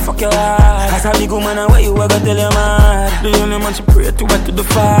choke you, I fuck your heart. As a big woman, and where you a go tell your mother. The only man she pray to her to the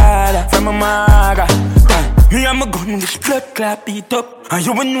father. From a mother. Me and my gun with blood clap beat up. And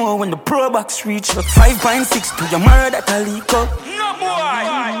you will know when the pro box reach 5.6 to your murder that I leak up. No boy.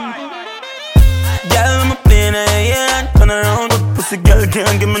 Girl, I'm playing a hand. Turn around, pussy girl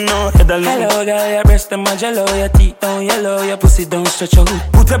can't give me no head alone. Hello girl, your breast them a jello. Your teeth down yellow, your pussy don't stretch out.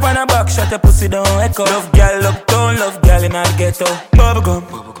 Put up on a box, shut your pussy down echo. Love girl uptown, love girl in the ghetto. Bubblegum.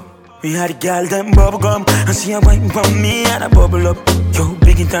 We had a girl them bubblegum. And she a wine from me and a bubble up. Yo,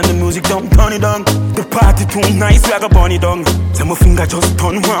 big it and the music don't turn it on. The party too nice, we a go burn it down. Tell my finger just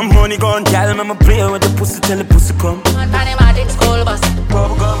turn one money gun. Girl, I'ma play with the pussy till the pussy come. Panimatic school bus.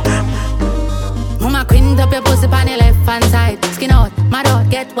 Bubblegum. Mama quint up your pussy on the left hand side. Skin out, mad out,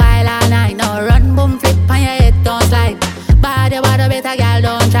 get wild all night. Now run, boom, flip on your head, don't slide. Bad you better girl,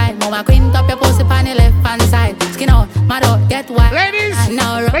 don't try. Mama quint up your pussy on the left hand side. Skin out, mad out, get wild. Ladies,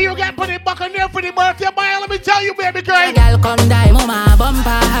 when you get put it back on there for the birthday boy, let me tell you, baby girl. Girl come die, mama bumper,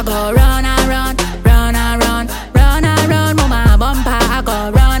 I go run and run, run and run, run and run. Mama bumper, I go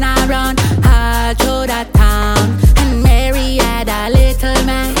run and run, all through that town. And Mary had a little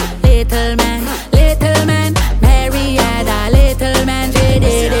man, little man, little man. Mary had a little man, she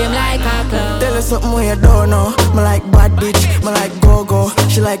did him like something where you don't know. Me like bad bitch, me like go-go.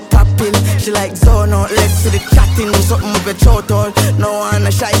 She like top pill, she like zono. Let's see the chatting, something with your throat all. No one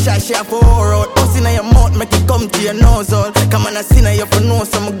a shy, she have a whore out. Pussy in your mouth, make it come to your nose all. Come on, I see now you for know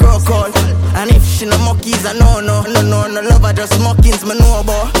some girl call. And if she no monkeys, I no love her just mockings, me know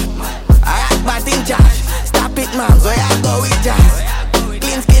about. Alright, but in charge, stop it man, so I go with jazz.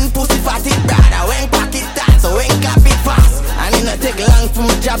 Clean skin, pussy, fatty, brother. When pocket tight, so when cap it fast. And it no take long for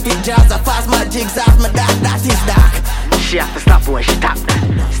me drop it jazz. I fast my jigs off my dark, that is dark. She have to stop when she tap.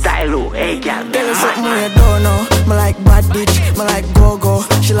 Style low, hey girl. There is something where you don't know. Me like bad bitch, me like go-go.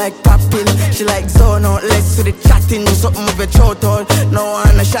 She like pop pill, she like zono. Let's see the chatting, something with your throat all. No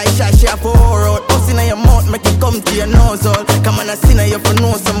one a shy, she have a whore out. Pussy in your mouth, make it come to your nose all. Come on, I see now you for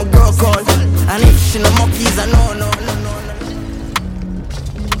know some girl call. And if she no monkeys, I no.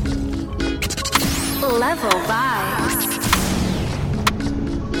 Level vibes.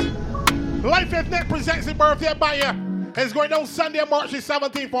 Lifewithnick presents the birthday Banga. It's going down Sunday, March the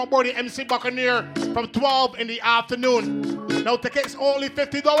 17th on board the MC Buccaneer from 12 in the afternoon. Now tickets only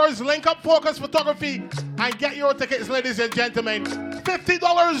 $50. Link up Focus Photography and get your tickets, ladies and gentlemen.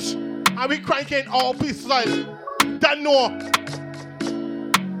 $50 and we cranking all pieces style. Don't know.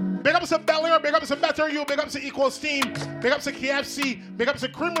 Big up to Bel Air, big up to Better You, big up to Equal Steam, big up to KFC, big up to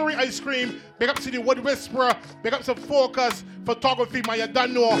Creamery Ice Cream, big up to the Wood Whisperer, big up to Focus Photography, man, you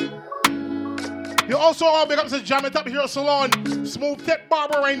don't know. You also all big up to Jam It Up Hair Salon, Smooth Tip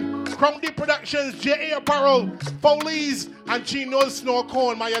Barbering, Crown Deep Productions, J.A. Apparel, Foley's, and Chino's Snow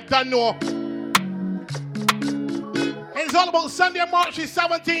Cone, man, you don't know. And it's all about Sunday, March the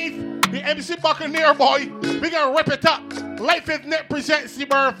 17th, the MC Buccaneer boy. We gonna rip it up. Lifewithnick presents the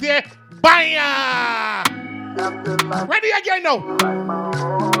birthday Banga. Ready again now.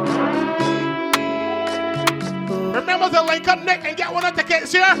 Remember to link up Nick and get one of the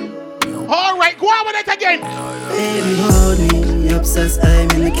tickets here. Alright, go on with it again. Baby, hold me, obsessed.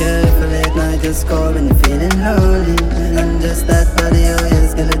 I'm in the car for late night. Just call when you're feeling lonely. And just that body, oh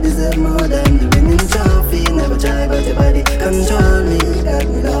yes, gonna deserve more than the winning trophy. Never try, but your body control me. Got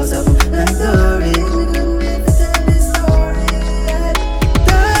me lost up like story.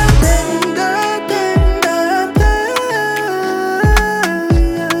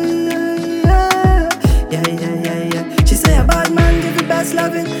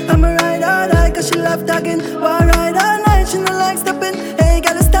 Loving, I'm a ride all night cause she love tagging. One ride all night, she no like stopping. Hey,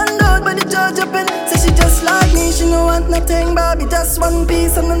 gotta stand out but the judge jumping. Say she just like me, she no want nothing. Bobby just one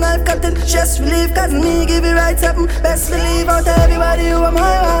piece on the knife cutting. Stress relief cause me give it right something. Best believe out everybody who are my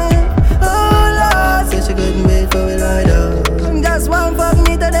wife. Oh Lord, say she couldn't wait for me ride out. Just one fuck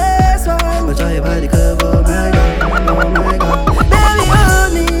me to this one. But try your body curve, oh my God, oh my God. Baby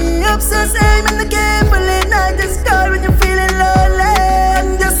hold me, obsessed, aim in the game for late night. Just call when you're feeling lonely.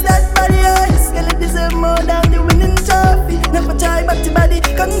 More than the winning trophy. Never try but the body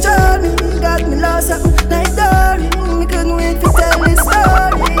control me. Got me lost up like Dory. Me couldn't wait to tell this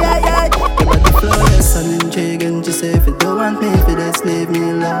story. Your body flawless and intriguing. She say if you don't want me, if you just leave me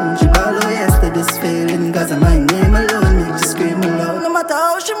alone. She follow yes to this feeling. Cause my name alone make you scream alone. No matter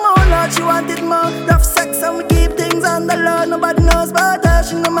how she moan, Lord, she wanted more. Rough sex and we keep things on the low. Nobody knows about her,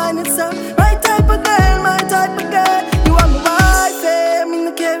 she no mind itself. Right type of girl, my type of girl. You are my wife, I mean,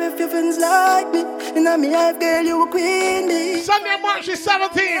 I care if your friends like me. And I'm your life, girl, you a queen bee. Sunday, March the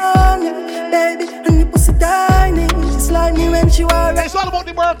 17th. Baby, and your pussy tiny. Just like me when she was. It's all about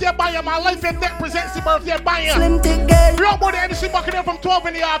the birthday Banga. My Lifewithnick presents the birthday Banga. Slim thick girl. We're on board the MC Buccaneer from 12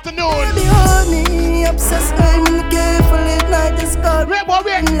 in the afternoon. Baby, hold me, obsessed, I'm in the game for late night. Just call me. Wait, boy,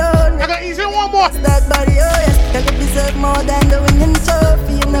 wait. I got easy one more. That body, oh yes. Girl, you deserve more than the winning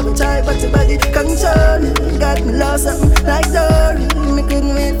trophy. You never try, but your body control me. Got me lost something like Dory. Me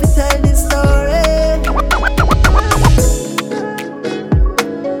couldn't wait to tell this story.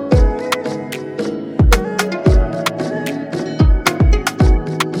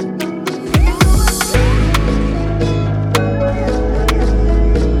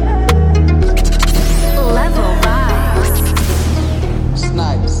 Level vibes.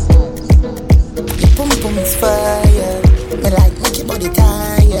 Snipes. Your pum pum is fire. Me like make your body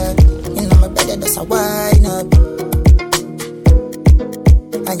tired. You know my brother does a wine up.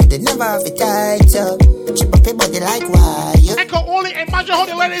 And you did never have it tight up. Chip up your body like wire. I can only imagine how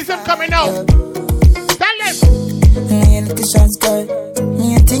the ladies are coming out. Tell them. Me a little short skirt.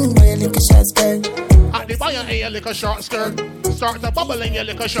 Me a thing boy a little short skirt. At the bar, you little short skirt. Start to bubble in your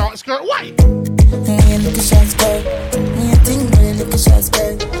little short skirt. Why? Me a little short skirt. Me a thing boy a little short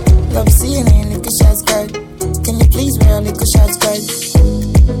skirt. Love seeing a little short skirt. Can you please wear a little short skirt?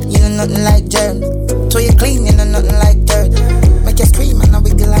 You know nothing like germ. So you clean, you know nothing like dirt. Make you scream and I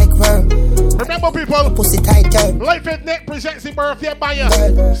wiggle like her. Remember people. Pussy tight, girl. Lifewithnick presents the birthday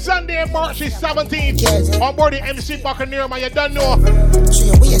Banga. Sunday, March the 17th. On board the MC Buccaneer, man, you don't know.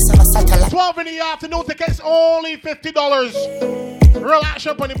 12 in the afternoon, tickets only $50. Real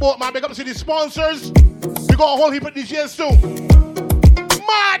action on the boat, man. Big up to the sponsors. We got a whole heap of DJs too.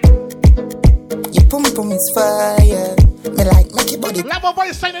 Mad! Your pum pum is fire. Me like make your body. Level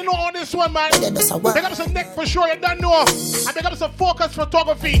voice signing no on this one, man. Big up some Nick for sure, you don't know. And big up some Focus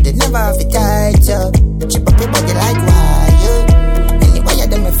Photography. They never have it tight, yo. Chip up your body like wire. Anyway,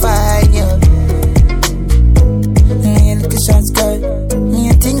 them me fine, yo. Me a little shots, girl. Me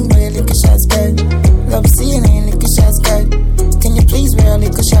a thing, boy, a little shots, girl. Love seeing a little shots, girl. Can you please wear a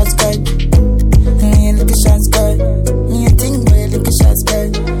little shots, girl? Me a little shots, girl. Me a thing, boy, a little shots, girl.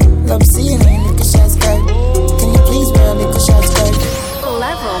 Love seeing a little shots, girl. Can you please wear a little shots, girl?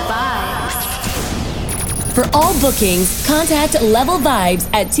 Level Vibes. For all bookings, contact Level Vibes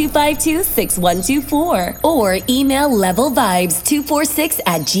at 252-6124 or email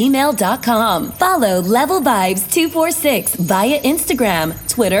levelvibes246@gmail.com. Follow Level Vibes 246 via Instagram,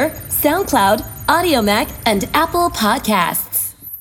 Twitter, SoundCloud, AudioMac, and Apple Podcasts.